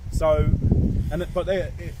 So, but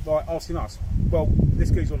they're like asking us, well, this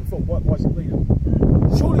geezer on the floor, why is he bleeding?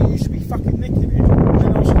 Surely you should be fucking nicking him.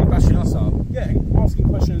 Then you should be bashing us up. Yeah, asking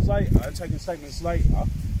questions later and taking statements later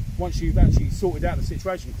once you've actually sorted out the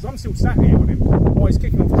situation. Because I'm still sat here with him while he's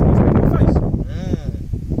kicking off the trying to get in my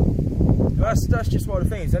face. That's just one of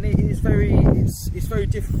the things, and it's very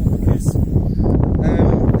difficult because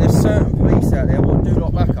there's certain police out there what do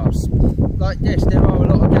not back us. Like, yes, there are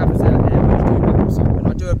a lot of gaffers out there which do back us up, and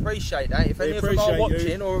I do appreciate that. If any of them are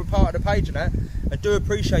watching or a part of the page and that, I do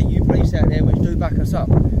appreciate you police out there which do back us up.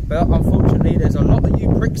 But unfortunately, there's a lot of you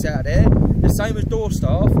pricks out there, the same as door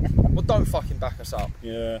staff, well, don't fucking back us up.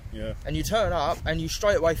 Yeah. And you turn up and you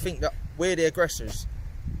straight away think that we're the aggressors.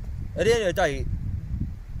 At the end of the day,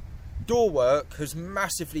 door work has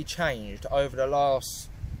massively changed over the last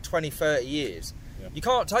 20, 30 years. Yeah. You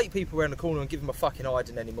can't take people around the corner and give them a fucking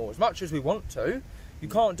hiding anymore. As much as we want to, you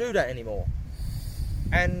can't do that anymore.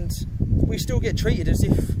 And we still get treated as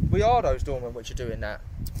if we are those doormen which are doing that.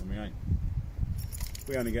 And we ain't.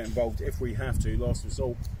 We only get involved if we have to, last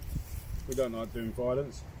resort. We don't like doing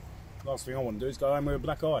violence. Last thing I want to do is go home with a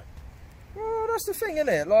black eye. Well, that's the thing, isn't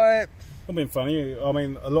it? Like, I'm being funny. I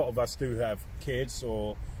mean, a lot of us do have kids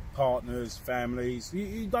or partners, families.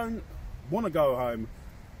 You don't want to go home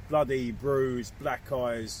bloody, bruised, black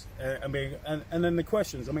eyes, and then the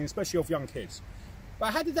questions. I mean, especially of young kids.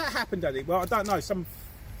 But how did that happen, Daddy? Well, I don't know. Some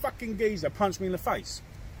fucking geezer punched me in the face.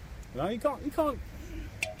 You know, you can't.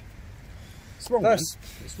 It's wrong, man.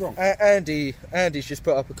 It's wrong. Andy's just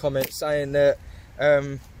put up a comment saying that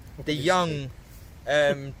the young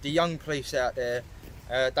police out there,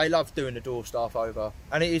 they love doing the door staff over,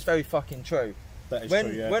 and it is very fucking true. That is when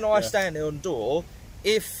true, yeah. when I stand there on the door,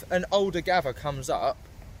 if an older gather comes up,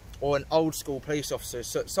 or an old school police officer,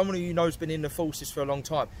 so someone who you know's been in the forces for a long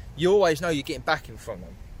time, you always know you're getting backing from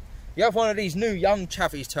them. You have one of these new young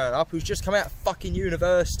chavvies turn up who's just come out of fucking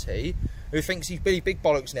university, who thinks he's Billy Big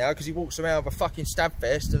Bollocks now because he walks around with a fucking stab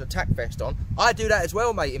vest and a tack vest on. I do that as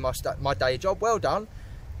well, mate, in my day job. Well done.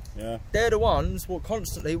 Yeah. They're the ones who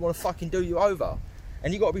constantly want to fucking do you over.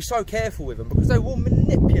 And you've got to be so careful with them because they will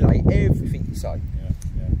manipulate everything you say.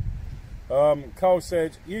 Yeah. Carl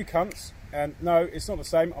said, you cunts. And no, it's not the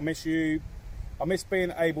same. I miss you. I miss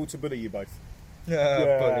being able to bully you both. Bully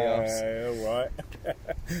us. All right.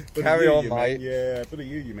 Carry you, on, you mate. Mean. Yeah, bully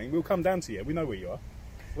you mean. We'll come down to you. We know where you are.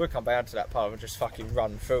 We'll come down to that pub and just fucking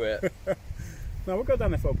run through it. No, we'll go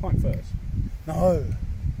down there for a pint first. No.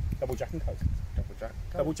 Double Jack and Coke.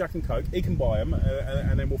 Double Jack and Coke. He can buy them,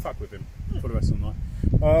 and then we'll fuck with him for the rest of the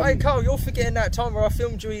night. Hey, Carl, you're forgetting that time where I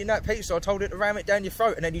filmed you eating that pizza. I told it to ram it down your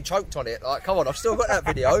throat, and then you choked on it. Like, come on, I've still got that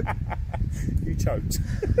video. You choked.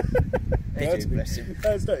 He did, bless him.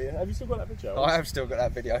 Have you still got that video? I have still got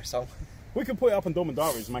that video, so We could put it up on Dorman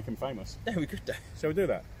Diaries and make him famous. yeah, we could do. Shall we do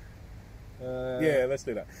that? Yeah, let's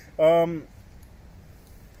do that. Oh,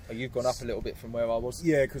 you've gone up a little bit from where I was.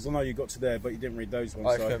 Yeah, because I know you got to there, but you didn't read those ones.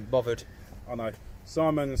 I So couldn't bothered. I know.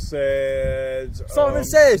 Simon said. Simon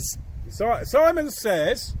says. Simon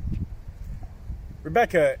says.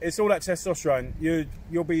 Rebecca, it's all that testosterone.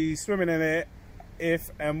 You'll be swimming in it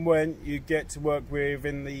if and when you get to work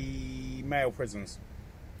within the male prisons.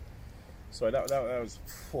 Sorry, that was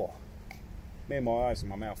me and my eyes in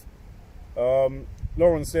my mouth.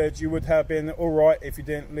 Lauren said you would have been all right if you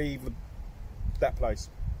didn't leave that place,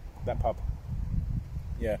 that pub.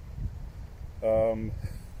 Yeah.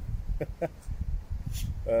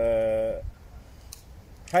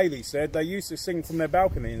 Haley said they used to sing from their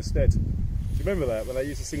balcony instead. Do you remember that, when they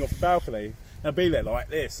used to sing off the balcony? They'd be there like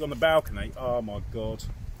this on the balcony. Oh my god.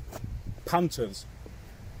 Punters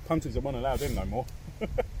that weren't allowed in no more.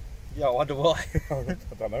 Yeah, I wonder why. I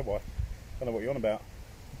don't know why. Don't know what you're on about.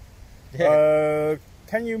 Yeah.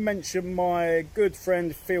 Can you mention my good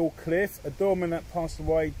friend Phil Cliff, a doorman that passed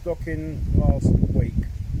away docking last week?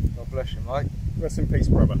 God bless you, mate. Rest in peace,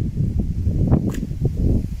 brother.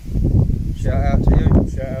 Shout out to you.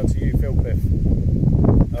 Shout out to you, Phil Cliff.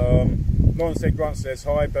 Lauren said Grant says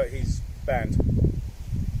hi, but he's banned.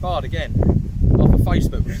 Barred again. Off of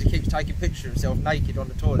Facebook because he keeps taking pictures of himself naked on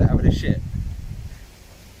the toilet having a shit.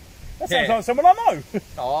 That sounds like someone I know.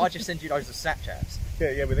 Oh, I just send you those as Snapchats.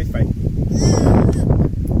 Yeah, with his face.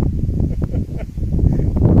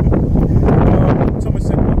 Thomas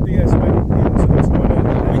said one DS went into the toilet.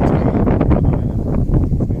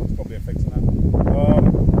 It's probably affecting that.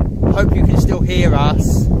 Hope you can still hear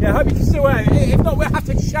us. Yeah, I hope you can still hear it. If not, we'll have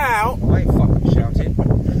to shout. I ain't fucking shouting.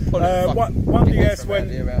 One DS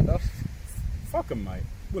went. Around us. Fuck 'em, mate.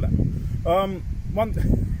 Will that? One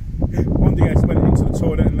DS went into the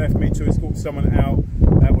toilet and left me to escort someone out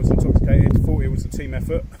that was intoxicated. Thought it was a team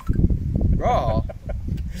effort. Rah.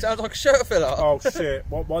 Sounds like a shirt filler. Oh shit!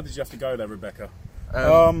 Why did you have to go there, Rebecca? Hang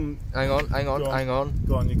on.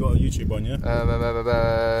 Go on, you got a YouTube on,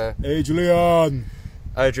 yeah? Adrian!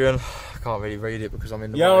 Adrian, I can't really read it because I'm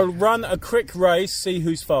in the Yeah, way. I'll run a quick race, see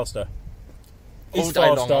who's faster. All day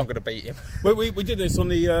long, I'm going to beat him. We did this on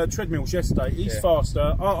the treadmills yesterday. He's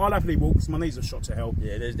faster. I'll happily walk because my knees are shot to hell.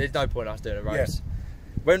 Yeah, there's no point in us doing a race.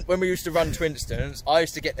 Yeah. When we used to run to instance, I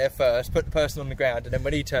used to get there first, put the person on the ground, and then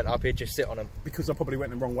when he turned up, he'd just sit on him. Because I probably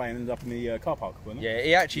went the wrong way and ended up in the car park, wasn't Yeah,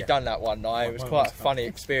 he actually done that one night. It was quite a funny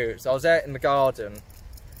experience. I was out in the garden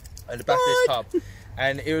at the back of this pub,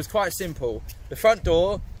 and it was quite simple. The front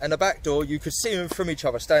door and the back door, you could see them from each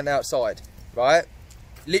other standing outside, right?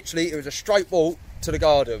 Literally, it was a straight walk to the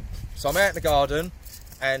garden. So I'm out in the garden,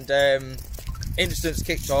 and instance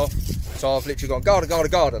kicked off. So I've literally gone garden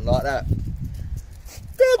like that.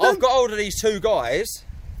 I've got hold of these two guys,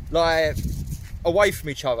 like away from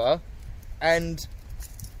each other, and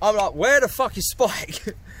I'm like, where the fuck is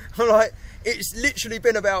Spike? I'm like, it's literally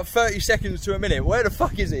been about 30 seconds to a minute. Where the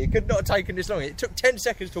fuck is he? It could not have taken this long. It took 10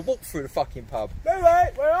 seconds to walk through the fucking pub. No,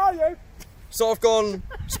 mate, where are you? So I've gone,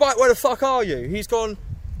 Spike, where the fuck are you? He's gone,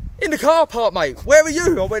 in the car park, mate. Where are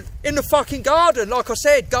you? I went, in the fucking garden. Like I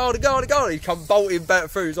said, garden. He's come bolting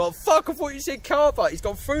back through. He's like, fuck, I thought you said car park. He's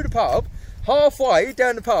gone through the pub, halfway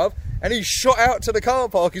down the pub, and he's shot out to the car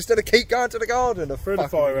park instead of keep going to the garden. Through the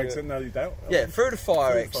fire exit, no doubt. Yeah, through the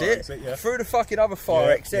fire exit, through the fucking other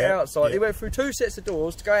fire exit outside. He went through two sets of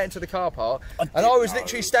doors to go out into the car park, and I was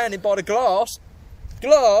literally standing by the glass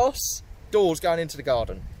doors going into the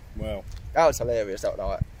garden. Wow. That was hilarious that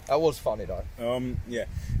night. That was funny though. Yeah.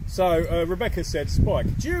 So Rebecca said,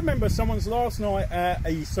 Spike, do you remember someone's last night at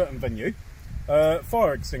a certain venue?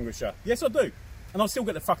 Fire extinguisher. Yes, I do. And I still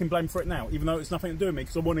get the fucking blame for it now, even though it's nothing to do with me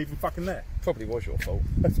because I wasn't even fucking there. Probably was your fault.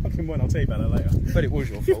 I fucking won't. I'll tell you about that later. But it was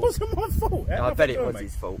your fault. It wasn't my fault. No, I bet it was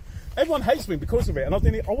his fault. Everyone hates me because of it, and I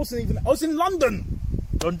wasn't even. I was in London.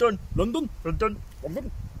 London.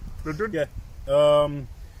 Yeah.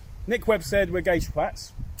 Nick Webb said we're gay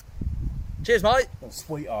twats. Cheers, mate. What a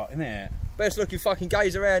sweetheart, isn't it? Best looking fucking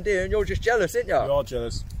gays around here, and you're just jealous, ain't you? You are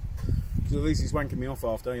jealous. Because at least he's wanking me off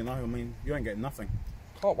after, you know. I mean, you ain't getting nothing.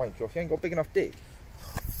 Can't wank you off. You ain't got a big enough dick.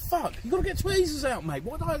 Fuck! You got to get tweezers out, mate.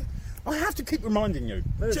 What? I have to keep reminding you.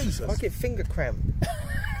 Jesus. I get finger cramp.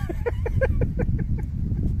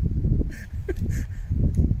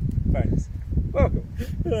 Thanks. Welcome.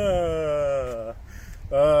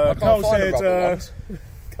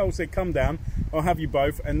 Cole said, come down, I'll have you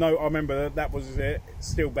both. And no, I remember that was it.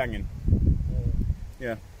 Still banging.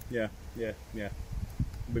 Yeah. We're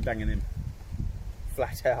banging him.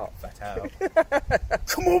 Flat out.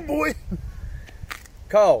 Come on, boy.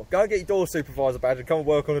 Carl, go and get your door supervisor badge and come and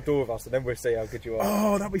work on the door with us, and then we'll see how good you are.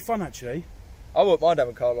 Oh, that'd be fun, actually. I wouldn't mind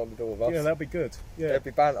having Carl on the door with us. Yeah, that'd be good. Yeah. There'd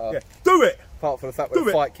be banter. Yeah. Do it! Apart from the fact when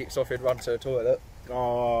the fight kicks off, he'd run to the toilet.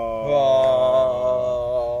 Oh.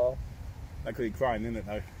 That could be crying, isn't it,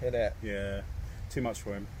 though? Isn't it? Yeah. Too much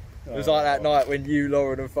for him. It was like that night when you,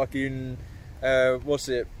 Lauren, and fucking... Grant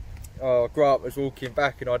was walking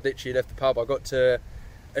back, and I'd literally left the pub. I got to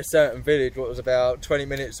a certain village what was about 20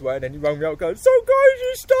 minutes away, and then you rung me up going, "So guys,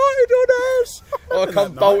 you started on us." I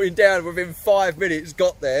come bolting down within 5 minutes,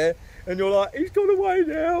 got there, and you're like, "He's gone away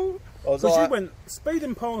now." I was Because like, you went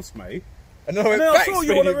speeding past me, and then I went and then I back saw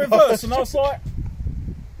you on the speeding reverse, past. and I was like,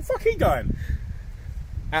 "The fuck he going?"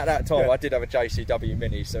 At that time, Yeah. I did have a JCW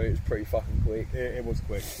Mini, so it was pretty fucking quick. It was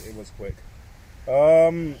quick. It was quick.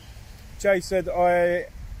 Jay said I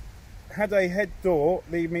had a head door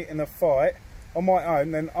leave me in a fight on my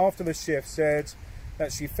own. Then after the shift, said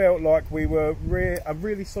that she felt like we were a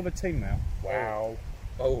really solid team now. Wow,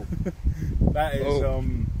 Oh, that is Oh.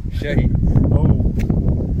 She. Oh.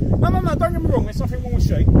 No, don't get me wrong, there's nothing wrong with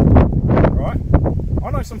she. Right?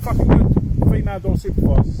 I know some fucking good female door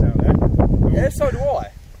supervisors out there. Yeah, so do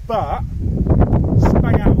I. But, just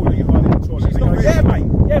bang out all your hide in the toilet. She's and not go, really-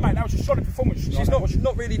 yeah, mate, that was a solid performance. She's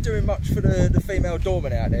not really doing much for the female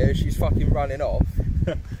doorman out there. She's fucking running off.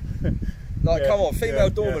 Like, Yeah, come on, female yeah,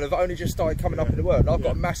 doormen yeah. have only just started coming up in the world. And I've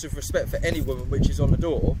got Yeah. massive respect for any woman which is on the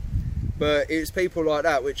door, but it's people like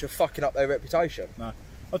that which are fucking up their reputation. No,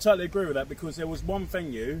 I totally agree with that because there was one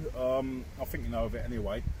venue, I think you know of it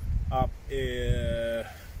anyway, up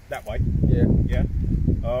that way. Yeah. Yeah.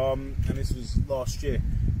 And this was last year.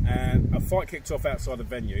 And a fight kicked off outside the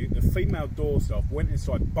venue. The female door staff went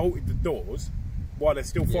inside, bolted the doors while they're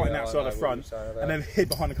still fighting Yeah, I outside know the what front, you're saying about and then hid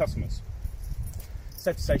behind the customers.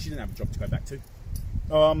 Safe to say she didn't have a job to go back to.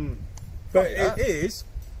 But Funny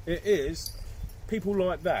it is people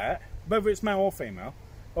like that, whether it's male or female,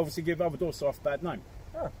 obviously give other door staff a bad name.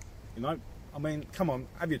 Oh. You know, I mean, come on,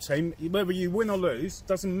 have your team. Whether you win or lose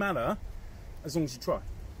doesn't matter as long as you try.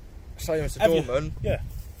 Same as the Have you- doorman, Yeah.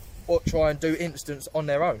 or try and do instants on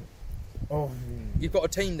their own. Oh, You've got a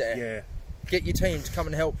team there. yeah. Get your team to come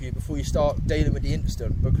and help you before you start dealing with the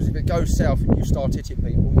instant, because if it goes south and you start hitting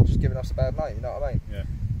people, you're just giving us a bad name, you know what I mean? Yeah.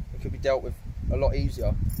 It could be dealt with a lot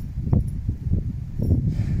easier.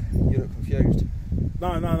 You look confused.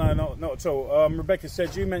 No, not at all. Rebecca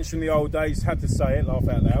said, you mentioned the old days, had to say it, laugh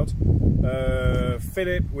out loud.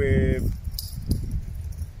 Philip with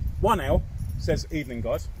 1L says, evening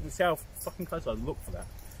guys. Let's see how fucking close I look for that.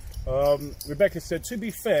 Rebecca said, to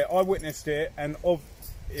be fair, I witnessed it, and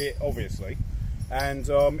obviously, and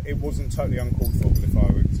it wasn't totally uncalled for with the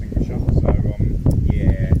fire extinguisher, so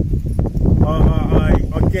yeah.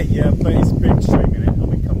 I get you, but it's a bit extreme in it. I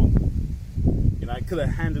mean, come on. You know, could have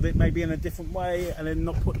handled it maybe in a different way and then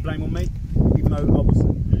not put the blame on me, even though I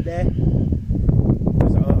wasn't there.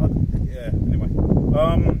 So, yeah, anyway.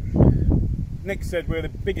 Nick said we're the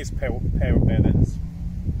biggest pair of bearers.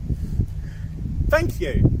 Thank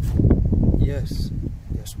you. Yes.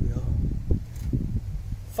 Yes, we are.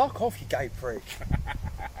 Fuck off, you gay prick.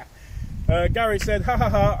 Gary said, ha ha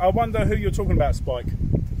ha, I wonder who you're talking about, Spike.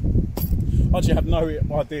 I actually have no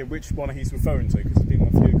idea which one he's referring to because there's been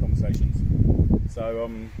a few conversations. So,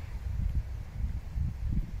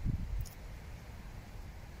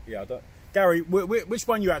 yeah, I don't. Gary, which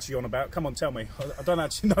one you actually on about? Come on, tell me. I don't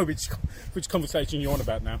actually know which conversation you're on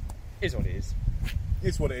about now. Is what it is.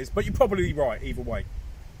 It's what it is, but you're probably right either way.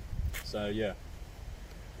 So, yeah.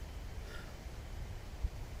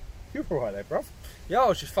 You're alright there, bruv. Yeah, I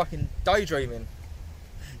was just fucking daydreaming.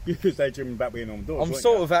 Because they're dreaming about being on doors. I'm weren't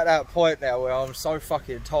sort you? of at that point now where I'm so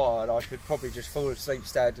fucking tired I could probably just fall asleep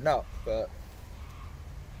standing up, but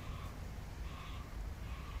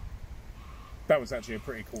That was actually a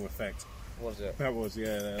pretty cool effect. was it? That was,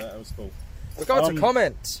 yeah, that was cool. We're going to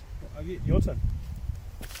comment. Your turn.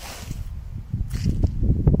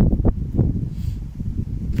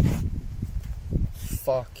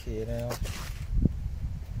 Fucking hell.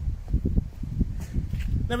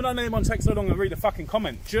 Never known anyone take so long to read a fucking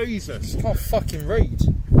comment. Jesus. Can't fucking read.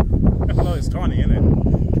 No, it's tiny, isn't it?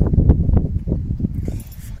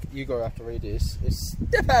 You gotta have to read this. It's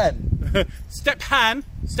Stepan! Step hen.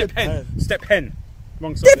 Hen. Step hen.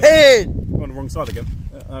 Wrong side. Stepan! I'm on the wrong side again.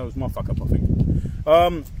 That was my fuck up, I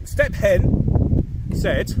think. Step hen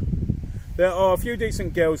said there are a few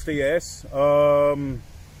decent girls, DS. A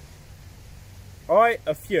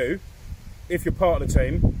few. If you're part of the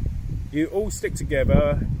team, you all stick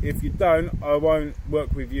together. If you don't, I won't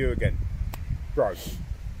work with you again, bro.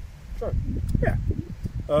 True. Yeah.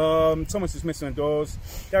 Thomas is missing the doors.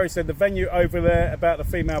 Gary said the venue over there about the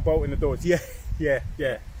female bolting the doors. Yeah. You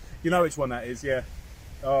know which one that is, yeah.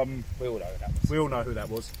 We all know that was. We all know who that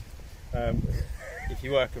was. If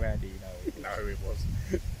you work around here, you know. You know who it was.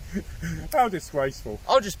 How disgraceful.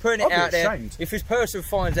 I'm just putting it I'd be out there. ashamed. If this person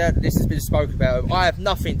finds out that this has been spoken about, I have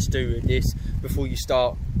nothing to do with this before you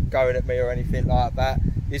start going at me or anything like that.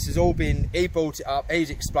 This has all been, he brought it up, he's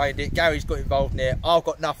explained it, Gary's got involved in it, I've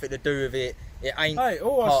got nothing to do with it. It ain't Hey,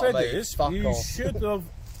 all I part said of me. is Fuck you off. should have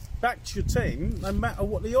back your team no matter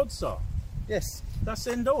what the odds are. Yes. That's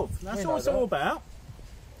the end of. That's We all know it's all that. about.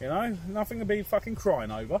 You know, nothing to be fucking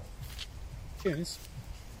crying over. Tunes.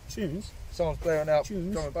 Someone's blaring out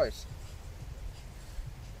Tunes. drum and bass.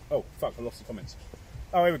 Oh, fuck, I lost the comments.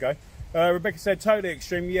 Oh, here we go. Rebecca said, totally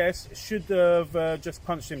extreme, yes. Should have just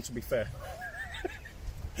punched him, to be fair.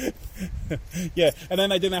 Yeah, and then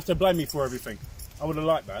they didn't have to blame me for everything. I would have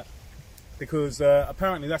liked that. Because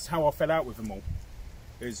apparently that's how I fell out with them all.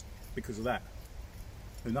 Is because of that.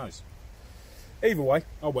 Who knows? Either way,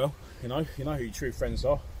 oh well, you know who your true friends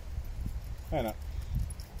are. I know.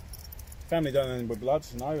 Family don't end with blood,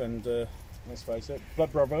 you know, and let's face it,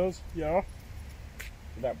 blood brothers, yeah.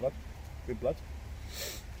 Without blood, with blood.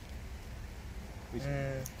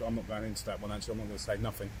 I'm not going into that one actually, I'm not going to say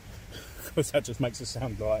nothing. Because that just makes it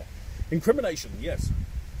sound like incrimination, yes.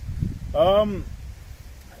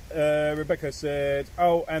 Rebecca said,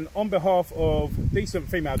 oh, and on behalf of decent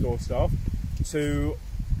female door staff, to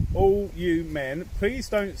all you men, please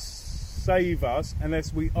don't save us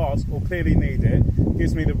unless we ask or clearly need it.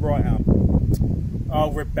 Gives me the right up.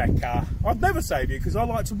 Oh, Rebecca, I'd never save you because I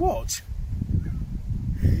like to watch.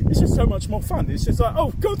 It's just so much more fun. It's just like,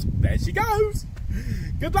 oh God, there she goes.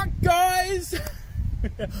 Good luck, guys.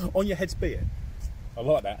 On your heads be it. I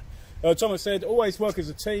like that. Thomas said, always work as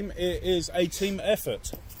a team. It is a team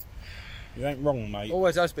effort. You ain't wrong, mate.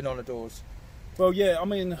 Always has been on the doors. Well, yeah, I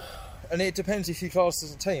mean... And it depends if you class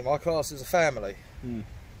as a team. I class as a family.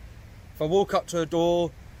 If I walk up to a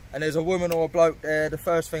door and there's a woman or a bloke there, the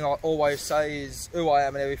first thing I always say is who I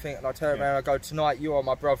am and everything, and I turn around and I go, tonight you are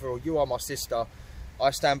my brother or you are my sister.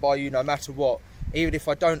 I stand by you no matter what. Even if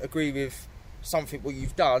I don't agree with something what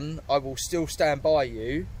you've done, I will still stand by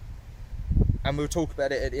you and we'll talk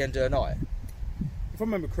about it at the end of the night. If I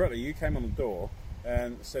remember correctly, you came on the door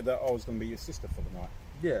and said that I was going to be your sister for the night.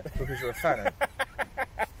 Yeah, because you're a fan.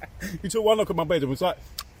 You took one look at my bed and was like,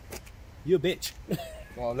 you a bitch.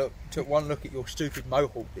 Well, look, took one look at your stupid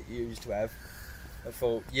mohawk that you used to have. I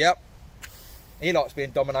thought, yep, he likes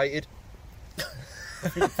being dominated. I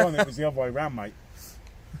think it's funny it was the other way around, mate.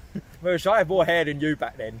 Whereas I had more hair than you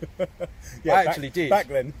back then. Yeah, I actually did. Back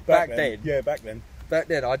then. Yeah, back then. Back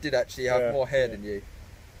then, I did actually have Yeah, more hair yeah. than you.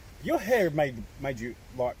 Your hair made you,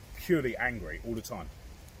 like, purely angry all the time.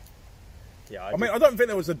 Yeah, I mean, I don't think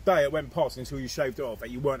there was a day it went past until you shaved it off that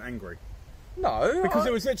you weren't angry. no, Because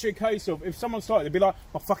it was literally a case of, if someone started, they'd be like,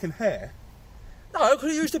 my fucking hair. no,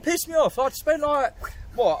 because it used to piss me off. I'd spend like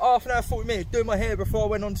half an hour, 40 minutes doing my hair before I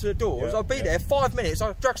went onto the doors. Yeah, I'd be yeah. there 5 minutes.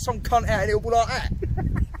 I'd drag some cunt out and it'll be like that,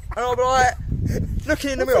 and I'd be like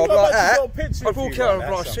looking in the mirror. I'd be like I've that. got a picture I'd of you walk out and like I'd be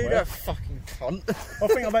that like, see somewhere. that fucking cunt. I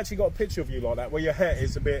think I've actually got a picture of you like that, where your hair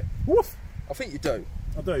is a bit, woof. I think you do.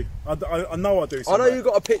 I do. I know I do. I know somewhere. you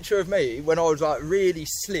got a picture of me when I was like really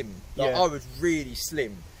slim. Like Yeah. I was really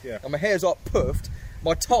slim. Yeah. And my hair's like puffed.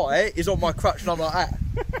 My tie is on my crutch and I'm like that.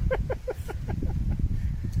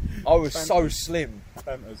 I was so slim.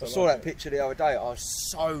 I saw that picture the other day. I was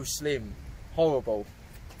so slim. Horrible.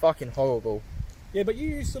 Fucking horrible. Yeah, but you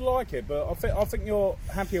used to like it, but I think you're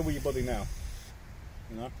happier with your body now.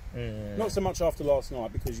 You know? Not so much after last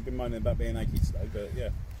night because you've been moaning about being achy today, but yeah.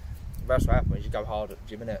 That's what happens. You go hard at the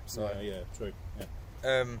gym, innit? So, Yeah, true.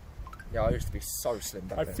 Yeah. yeah, I used to be so slim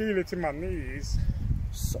back then. feel it in my knees.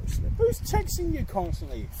 So slim. Who's texting you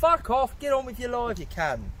constantly? Fuck off. Get on with your life. You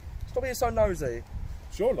can. Stop being so nosy.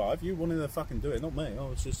 It's your life. You wanted to fucking do it, not me. I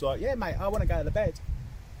was just like, yeah, mate, I want to go to bed.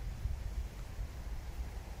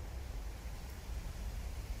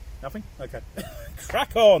 Nothing? Okay.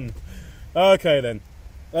 Crack on. Okay, then.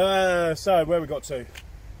 So, where we got to?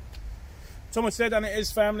 Thomas said, and it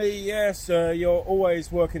is family. Yes, you're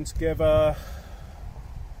always working together.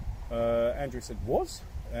 Andrew said, was?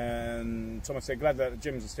 And Thomas said, glad that the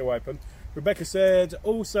gyms are still open. Rebecca said,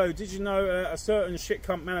 also, did you know a certain shit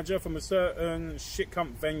cunt manager from a certain shit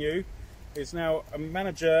cunt venue is now a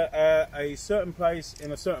manager at a certain place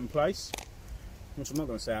in a certain place? Which I'm not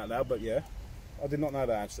going to say out loud, but yeah. I did not know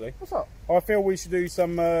that, actually. What's up? I feel we should do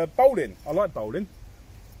some bowling. I like bowling.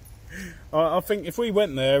 I think if we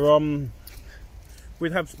went there,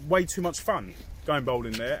 we'd have way too much fun going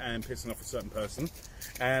bowling there and pissing off a certain person.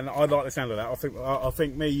 And I like the sound of that. I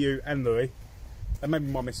think me, you, and Louis, and maybe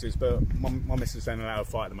my missus, but my missus ain't allowed to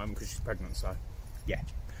fight at the moment because she's pregnant. So, yeah.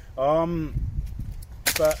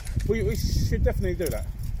 But we should definitely do that.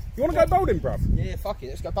 You want to go bowling, bruv? Yeah, fuck it.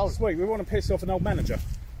 Let's go bowling. Sweet. We want to piss off an old manager.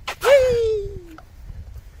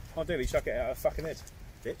 Ideally, chuck it out of fucking head,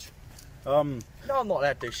 bitch. No, I'm not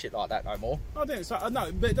allowed to do shit like that no more. I didn't. So,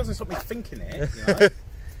 no, but it doesn't stop me thinking it. You know?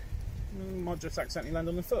 Might just accidentally land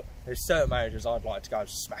on the foot. There's certain managers I'd like to go and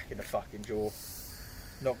smack in the fucking jaw.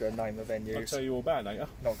 Not going to name the I'll venues. tell you all about it later.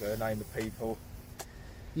 Not going to name the people.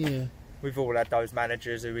 Yeah. We've all had those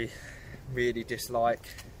managers who we really dislike.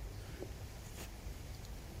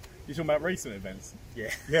 You're talking about recent events?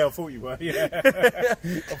 Yeah. Yeah, I thought you were, yeah. I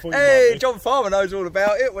thought you might Hey, be. John Farmer knows all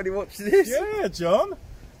about it when he watches this. Yeah, John.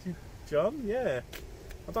 John, yeah.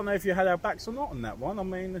 I don't know if you had our backs or not on that one. I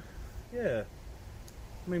mean, yeah.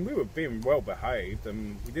 I mean, we were being well behaved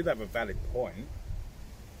and we did have a valid point.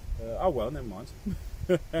 Oh well, never mind.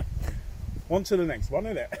 On to the next one,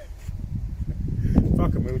 innit?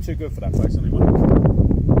 Fuck 'em, we were too good for that place anyway.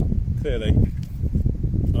 Clearly.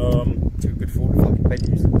 Too good for all the fucking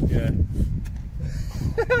venues. Yeah.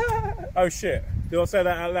 Oh shit. Did I say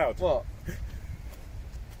that out loud? What?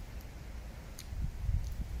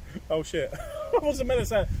 Oh shit. I wasn't meant to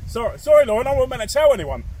say. Sorry, Lauren, I wasn't meant to tell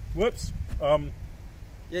anyone. Whoops.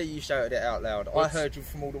 Yeah, you shouted it out loud. I Oops. heard you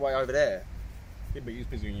from all the way over there. Yeah, but you was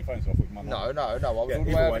busy on your phone, so I thought you might not. No, I was Yeah, all the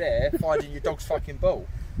way either over way. there finding your dog's fucking ball.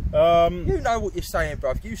 You know what you're saying,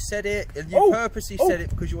 bruv. You said it, and you purposely said it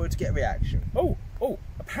because you wanted to get a reaction.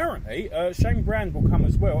 Apparently, Shane Brand will come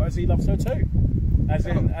as well, as he loves her too. As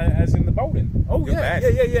in the bowling. Oh, Good yeah,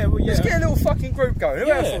 man. yeah. Well, yeah. Let's get a little fucking group going. Who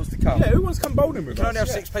else wants to come? Yeah, who wants to come bowling with We can us? only have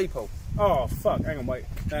Yeah. 6 people. Oh, fuck. Hang on, wait.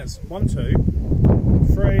 That's 1, 2,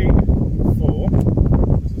 3, 4.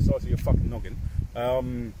 That's the size of your fucking noggin.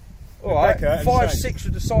 Alright, Rebecca and 5, Shane. 6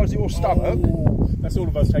 of the size of your stomach. Oh, that's all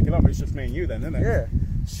of us taking up. It's just me and you then, isn't it? Yeah.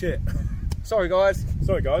 Shit. Sorry, guys.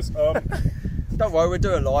 Sorry, guys. Don't worry, we're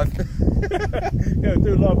doing live. Yeah,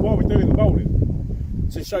 do live while we're doing the bowling.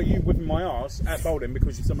 To show you whipping my arse at bowling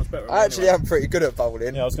because you're so much better at it I actually anyway. am pretty good at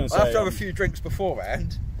bowling. Yeah, I was going to I say. have to have a few drinks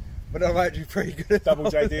beforehand, but I'm actually pretty good at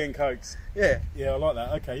Double bowling. JD and Cokes. Yeah. Yeah, I like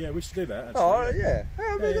that. Okay, yeah, we should do that. Actually. Oh, yeah.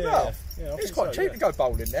 How big yeah, enough? yeah, I It's think quite so, cheap yeah. to go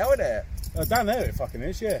bowling now, isn't it? Down there it fucking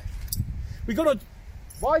is, yeah. We got to.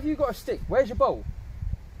 Why have you got a stick? Where's your ball?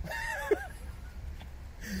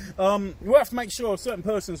 We'll have to make sure a certain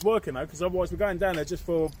person's working though, because otherwise we're going down there just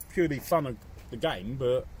for purely fun of the game,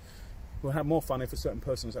 but we'll have more fun if a certain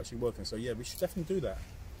person's actually working. So yeah, we should definitely do that.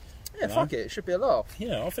 Yeah, No. fuck it. It should be a laugh.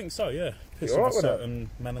 Yeah, I think so. Yeah, piss You off alright a with that? certain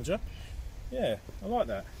manager. Yeah, I like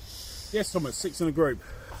that. Yes, Thomas, 6 in a group.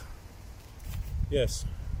 Yes,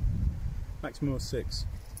 maximum of 6.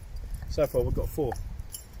 So far we've got 4.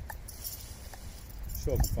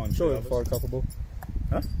 Sure, I can find. Sure, two we can find a others. couple more.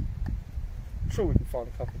 Huh? Sure, we can find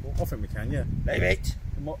a couple more. I think we can. Yeah. Name it.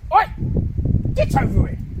 And what- Oi! Get over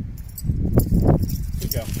it!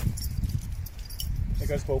 Keep going. There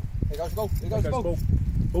goes ball. There goes the ball. There There goes the goes ball. ball.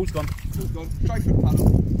 Ball's gone. Ball's gone. Straight for the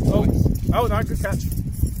paddle. Oh, Nice. oh no, good catch.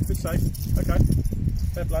 Good save. Okay.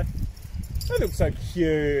 Fair play. They look so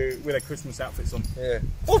cute with their Christmas outfits on. Yeah.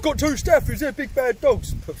 I've got 2 Staffords. They're big bad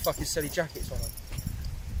dogs. Put fucking silly jackets on them.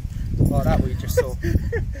 Like that we just saw.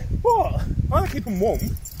 What? I don't keep them warm.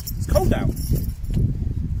 It's cold out.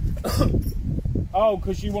 Oh,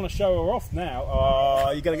 because you want to show her off now.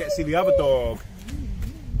 Oh, you're going to get to see the other dog.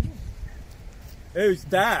 Who's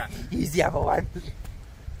that? He's the other one.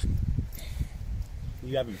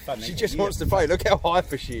 You having fun? She ain't just you? wants to play. Look how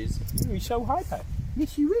hyper she is. You so hyper.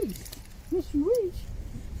 Yes, you is. Yes, you is.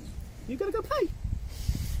 You gotta go play.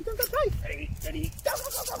 You gotta go play. Ready, ready, go,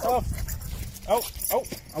 go, go, go. Oh,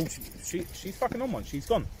 she's fucking on one. She's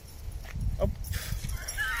gone. Oh.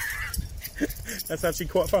 That's actually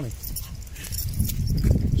quite funny.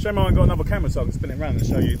 Shame I ain't got another camera so I can spin it around and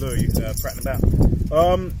show you Louis prattling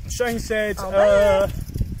about. Shane said, I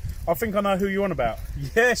think I know who you're on about.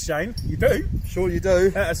 Yeah, Shane, you do. Sure you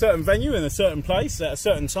do. At a certain venue, in a certain place, at a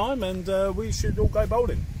certain time, and we should all go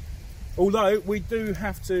bowling. Although, we do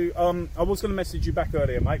have to... I was going to message you back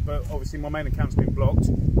earlier, mate, but obviously my main account's been blocked.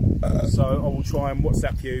 So I will try and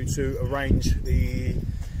WhatsApp you to arrange the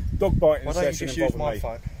dog biting Why don't you session just use involving my me.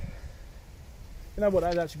 phone? You know what,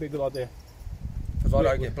 that'd actually be a good idea. Because I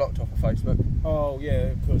don't get blocked off of Facebook. Oh, yeah,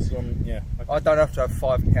 because, yeah. Okay. I don't have to have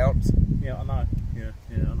 5 accounts. Yeah, I know. Yeah,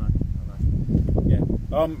 I know. Yeah.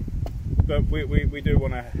 But we do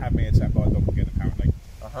want to have me attacked by a dog again, apparently.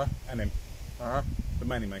 Uh-huh. And him. Uh-huh. But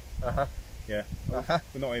mainly me. Uh-huh. Yeah. Uh-huh.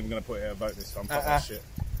 We're not even going to put it at a vote this time. Fuck Uh-uh. that shit.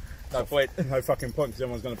 No point. No fucking point because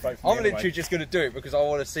everyone's going to vote for me I'm anyway. literally just going to do it because I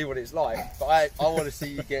want to see what it's like. But I want to see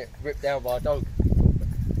you get ripped down by a dog.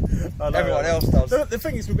 I know. Everyone else does. The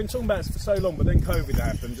thing is, we've been talking about this for so long, but then COVID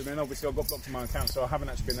happened, and then obviously I got blocked on my account, so I haven't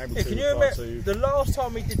actually been able Yeah, to can you reply remember to... the last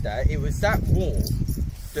time we did that? It was that warm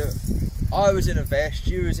that I was in a vest,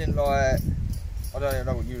 you was in like, I don't even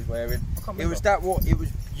know what you was wearing. I can't It was remember. that warm. It was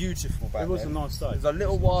beautiful back It was a then. nice day. It was a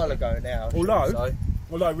little while ago now. should we Although, say.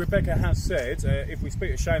 although Rebecca has said, if we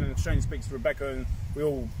speak to Shane and Shane speaks to Rebecca and we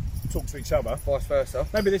all talk to each other, Vice versa.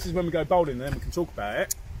 maybe this is when we go bowling and then we can talk about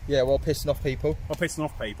it. Yeah, while pissing off people. Or pissing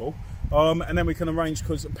off people. And then we can arrange,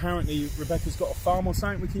 because apparently Rebecca's got a farm or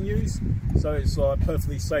something we can use, so it's like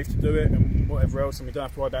perfectly safe to do it and whatever else, and we don't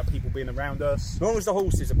have to worry about people being around us. As long as the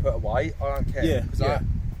horses are put away, I don't care. Yeah, yeah.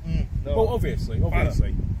 No. Well, obviously, got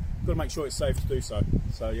to make sure it's safe to do so.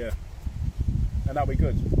 So yeah, and that'll be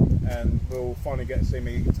good. And we'll finally get to see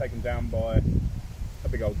me taken down by a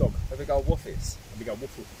big old dog. A big old woofits. A big old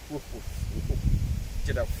woof woof woof woof. woof.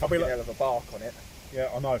 Did a fucking like, hell of a bark on it. Yeah,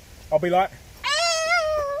 I know. I'll be like.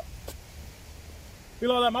 Be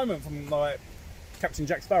like that moment from like Captain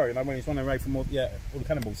Jack Sparrow, you know, when he's running away from all the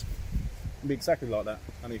cannibals. It'll be exactly like that.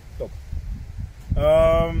 Only dog.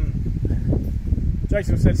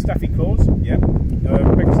 Jason said Staffy claws. Yeah.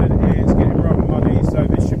 Rebecca said it's getting rough and muddy, so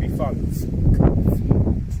this should be fun.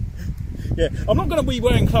 Yeah, I'm not going to be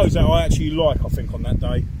wearing clothes that I actually like. I think on that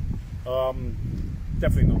day.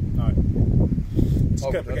 Definitely not. No. Just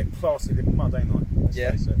going to get plastered in mud, ain't I? Let's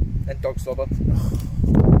face it. And dog slobber.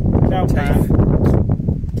 Cow pat.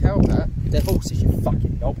 Cow pat? They're horses, you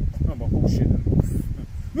fucking knob. Oh, my bullshit then.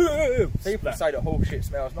 People say that horse shit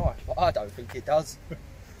smells nice, but I don't think it does.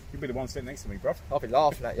 You'll be the one sitting next to me, bruv. I'll be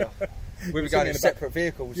laughing at you. We'll be going in separate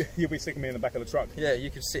vehicles. You'll be sticking me in the back of the truck. Yeah, you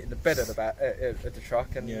can sit in the bed of the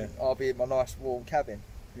truck, and I'll be in my nice warm cabin.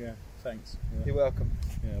 Yeah, thanks. Yeah. You're welcome.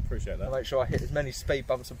 Yeah, I appreciate that. I'll make sure I hit as many speed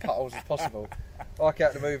bumps and potholes as possible. Like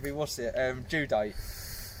out the movie, what's it? Due Date.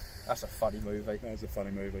 That's a funny movie. That's a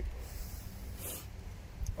funny movie.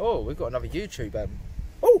 Oh, we've got another YouTube.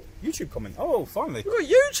 Oh, YouTube comment. Oh, finally. We've got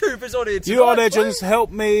YouTubers on here tonight. You Are Legends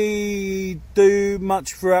helped me do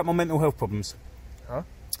much throughout my mental health problems. Huh?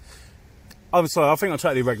 I'm sorry, I think I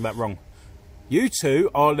totally read that wrong. You two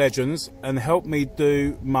are legends and helped me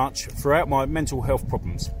do much throughout my mental health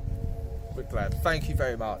problems. We're glad. Thank you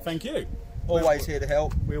very much. Thank you. Always here to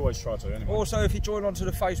help. We always try to, anyway. Also, if you join onto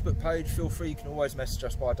the Facebook page, feel free, you can always message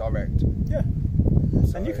us by direct. Yeah.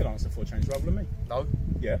 So, and you can answer for a change rather than me. No.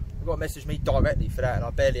 Yeah. You've got to message me directly for that, and I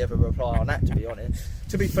barely ever reply on that, to be honest.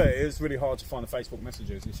 To be fair, it's really hard to find the Facebook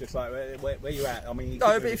messages. It's just like, where you at? I mean,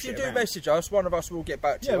 no, but if you do message us, one of us will get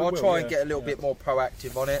back to you. I'll try and get a little bit more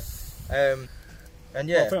proactive on it. And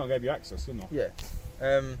yeah. Well, I think I gave you access, didn't I? Yeah.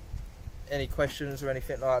 Any questions or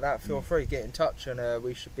anything like that, feel free, get in touch, and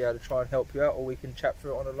we should be able to try and help you out, or we can chat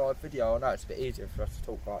through it on a live video. I know it's a bit easier for us to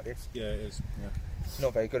talk like this. Yeah, it is. Yeah.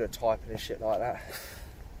 Not very good at typing and shit like that.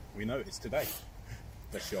 We noticed today.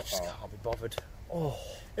 Bless your heart. Can't be bothered. Oh,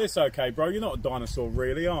 it's okay, bro. You're not a dinosaur,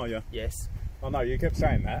 really, are you? yes. I know, you kept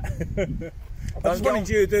saying that. I just wanted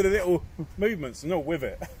you to do the little movements and all with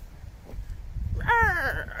it.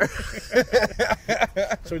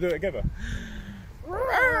 Shall we do it together?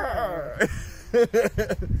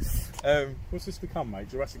 What's this become, mate?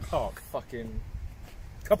 Jurassic Park? Fucking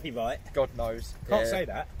Copyright? God knows. Can't say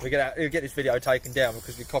that. We'll get this video taken down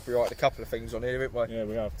because we copyrighted a couple of things on here, haven't we? Yeah,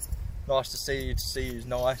 we have. Nice to see you. To see you's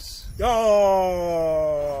nice.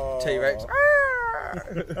 Oh! T-Rex.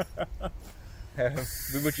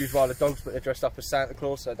 We would use wild dogs, but they're dressed up as Santa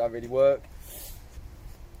Claus, so it don't really work.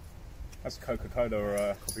 That's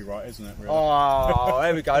Coca-Cola copyright, isn't it? Really? Oh,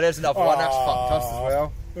 there we go. There's another one. That's fucked us as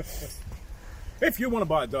well. If you want to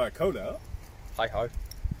buy a Diet Cola, Hey ho.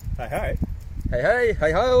 hey, hey. Hey hey,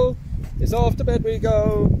 hey ho. It's off to bed we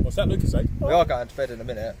go. What's that Lucas say? We are going to bed in a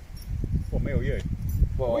minute. What, me or you?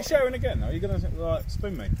 Well, Are we sharing again? Are you going to like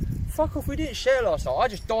spoon me? fuck off, we didn't share last night. I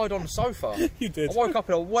just died on the sofa. You did. I woke up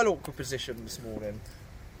in a well awkward position this morning.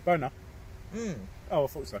 Boner? Mm, Oh, I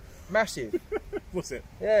thought so. massive. What's it?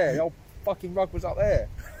 Yeah, the old fucking rug was up there.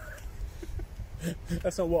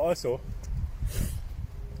 That's not what I saw.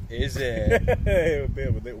 Is it? It would be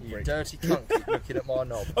a little You break. dirty cunt, keep looking at my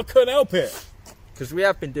knob. I couldn't help it. Because we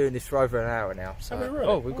have been doing this for over an hour now. So. Have we really?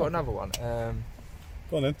 Oh, we've got Oh. another one.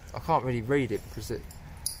 Go on then. I can't really read it because it.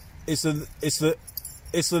 It's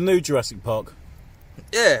the new Jurassic Park.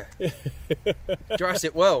 Yeah.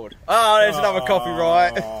 Jurassic World. Oh, there's another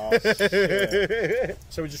copyright. Shit.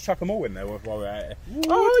 Shall we just chuck them all in there while we're at it?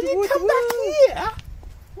 Oh, you come back here?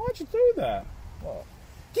 Why'd you do that? What?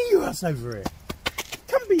 Get your ass over here.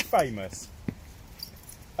 Come be famous.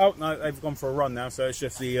 Oh no, they've gone for a run now, so it's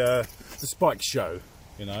just the Spike Show,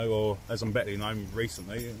 you know, or as I'm better known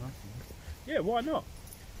recently, you know. Yeah, why not?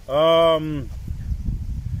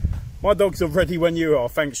 My dogs are ready when you are.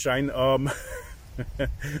 Thanks, Shane. I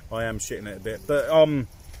am shitting it a bit, but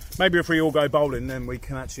maybe if we all go bowling, then we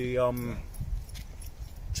can actually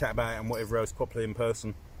chat about it and whatever else properly in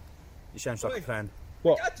person. It sounds like a plan.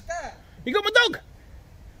 What? You got my dog?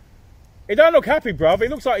 He don't look happy, bruv. He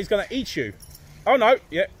looks like he's going to eat you. Oh no!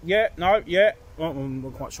 Yeah. Well, I'm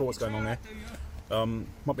not quite sure what's going on there.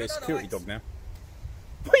 Might be a security dog now.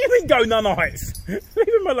 What do you mean go nanites? Leave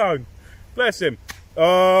him alone. Bless him.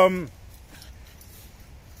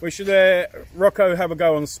 We should Rocco have a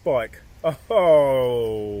go on Spike.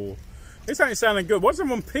 Oh, this ain't sounding good. What's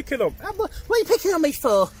someone picking up? What are you picking on me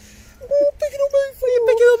for? What are you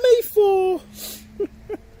picking on me for?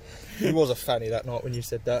 He was a fanny that night when you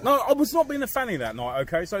said that. No, I was not being a fanny that night,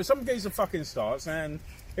 okay? So some geezer fucking starts, and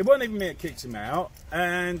it wasn't even me that kicked him out,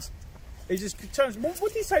 and he just turns... What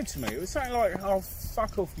did he say to me? It was something like, oh,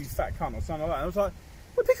 fuck off, you fat cunt, or something like that. And I was like,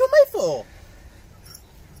 what are you picking on me for?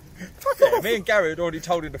 Fuck off. Me and Gary had already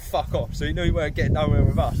told him to fuck off, so he knew he weren't getting nowhere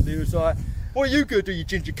with us. And he was like, what are you going to do, you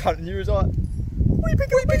ginger cunt? And you was like, what are you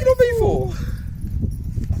picking on me for?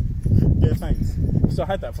 Yeah, thanks. So I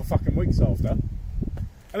had that for fucking weeks after.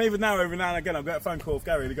 And even now, every now and again, I'll get a phone call of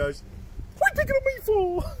Gary and he goes, what are you picking on me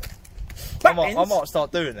for? I might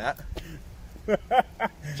start doing that.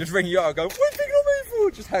 Just ring you up and go, what are you picking on me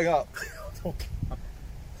for? Just hang up.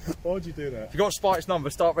 Why'd you do that? If you got Spike's number,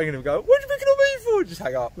 start ringing him and go, what are you picking on me for? Just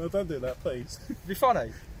hang up. No, don't do that, please. It'd be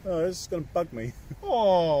funny. Oh, it's just going to bug me.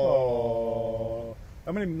 Oh.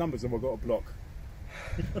 How many numbers have I got to block?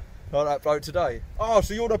 Like that bloke today. Oh,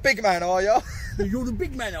 so you're the big man, are you? You're the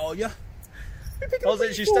big man, are you? I was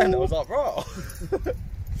literally standing there, I was like, right.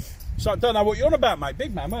 So I don't know what you're on about, mate.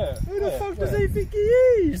 Big man, where? Who the fuck does he think he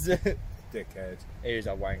is? Dickhead. He is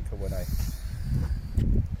a wanker, wasn't he?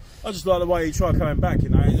 I just like the way he tried coming back, you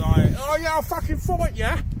know. He's like, oh yeah, I'll fucking fight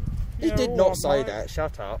ya. He Yeah, did all not right, say mate. that,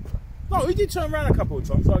 shut up. No, he did turn around a couple of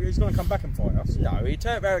times, like he's going to come back and fight us. No, he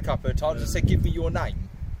turned around a couple of times and said, give me your name.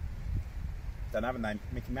 Don't have a name.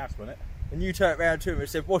 Mickey Mouse, wasn't it? And you turned around to him and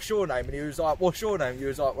said, what's your name? And he was like, what's your name? And you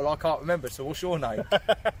was like, well, I can't remember, so what's your name?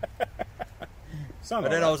 Sound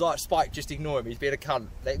And then like I was like, Spike, just ignore him. He's being a cunt.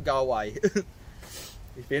 Let him go away.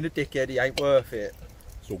 He's being a dickhead. He ain't worth it.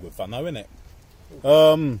 It's all good fun though, isn't it?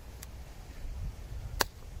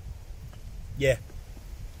 Yeah.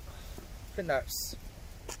 I think that's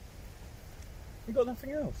You got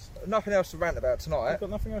nothing else? nothing else to rant about tonight. I've got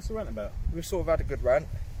nothing else to rant about. We've sort of had a good rant,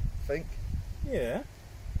 I think. Yeah.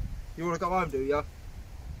 You want to go home, do you? Do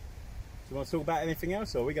you want to talk about anything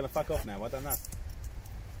else, or are we going to fuck off now? I don't know.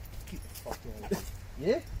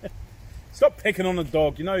 Yeah? Stop picking on the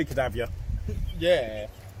dog. You know he could have you. Yeah.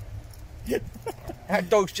 That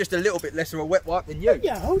dog's just a little bit less of a wet wipe than you.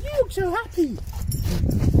 Yeah, oh, you look so happy.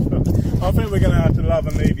 I think we're going to have to love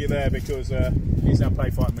and leave you there because he's now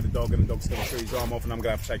play fighting with the dog and the dog's going to chew his arm off and I'm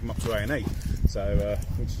going to have to take him up to A&E. So,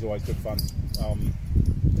 which is always good fun.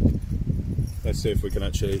 Let's see if we can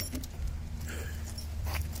actually...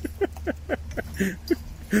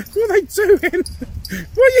 What are they doing?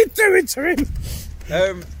 What are you doing to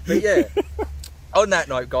him? But yeah, on that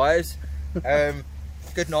note, guys,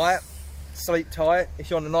 good night. Sleep tight if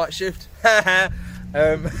you're on the night shift. I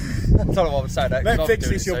don't know why I'm saying that. 'cause I'll be Netflix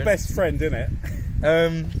doing is it your soon. best friend, isn't it?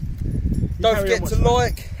 Don't carry on forget to watching.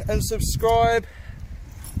 like and subscribe.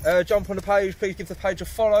 Jump on the page. Please give the page a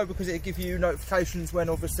follow because it'll give you notifications when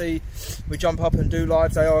obviously we jump up and do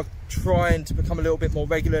lives. They are trying to become a little bit more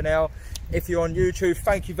regular now. If you're on YouTube,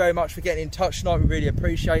 thank you very much for getting in touch tonight. We really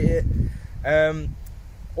appreciate it.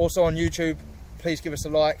 Also on YouTube, please give us a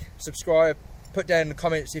like, subscribe, put down in the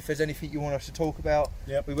comments if there's anything you want us to talk about.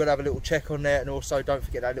 Yep. We will have a little check on there, and also don't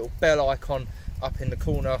forget that little bell icon up in the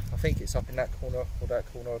corner. I think it's up in that corner or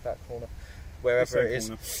that corner or that corner, wherever it is.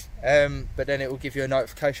 But then it will give you a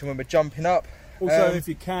notification when we're jumping up. Also, if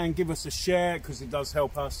you can, give us a share because it does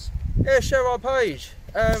help us. Yeah, share our page.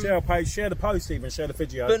 Share our page, share the post even, share the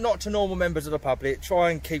video. But not to normal members of the public.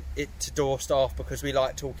 Try and keep it to door staff because we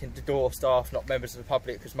like talking to door staff, not members of the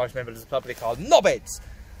public, because most members of the public are knobheads.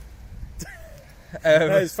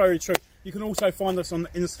 That is very true. You can also find us on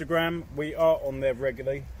Instagram. We are on there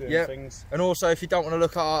regularly doing things. And also, if you don't want to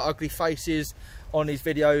look at our ugly faces on these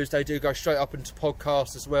videos, they do go straight up into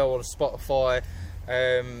podcasts as well on Spotify,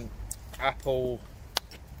 Apple,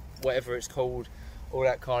 whatever it's called. All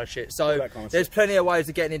that kind of shit. So that kind of there's shit. plenty of ways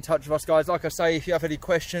of getting in touch with us, guys. Like I say, if you have any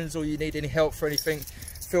questions or you need any help for anything,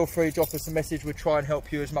 feel free to drop us a message. We'll try and help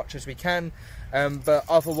you as much as we can. But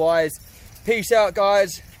otherwise, peace out,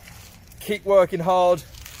 guys. Keep working hard.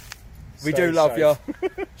 We Stay do love safe.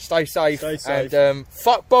 you. Stay safe. Stay safe. And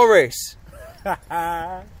fuck Boris.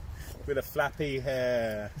 With a flappy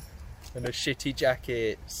hair. And the shitty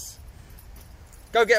jackets.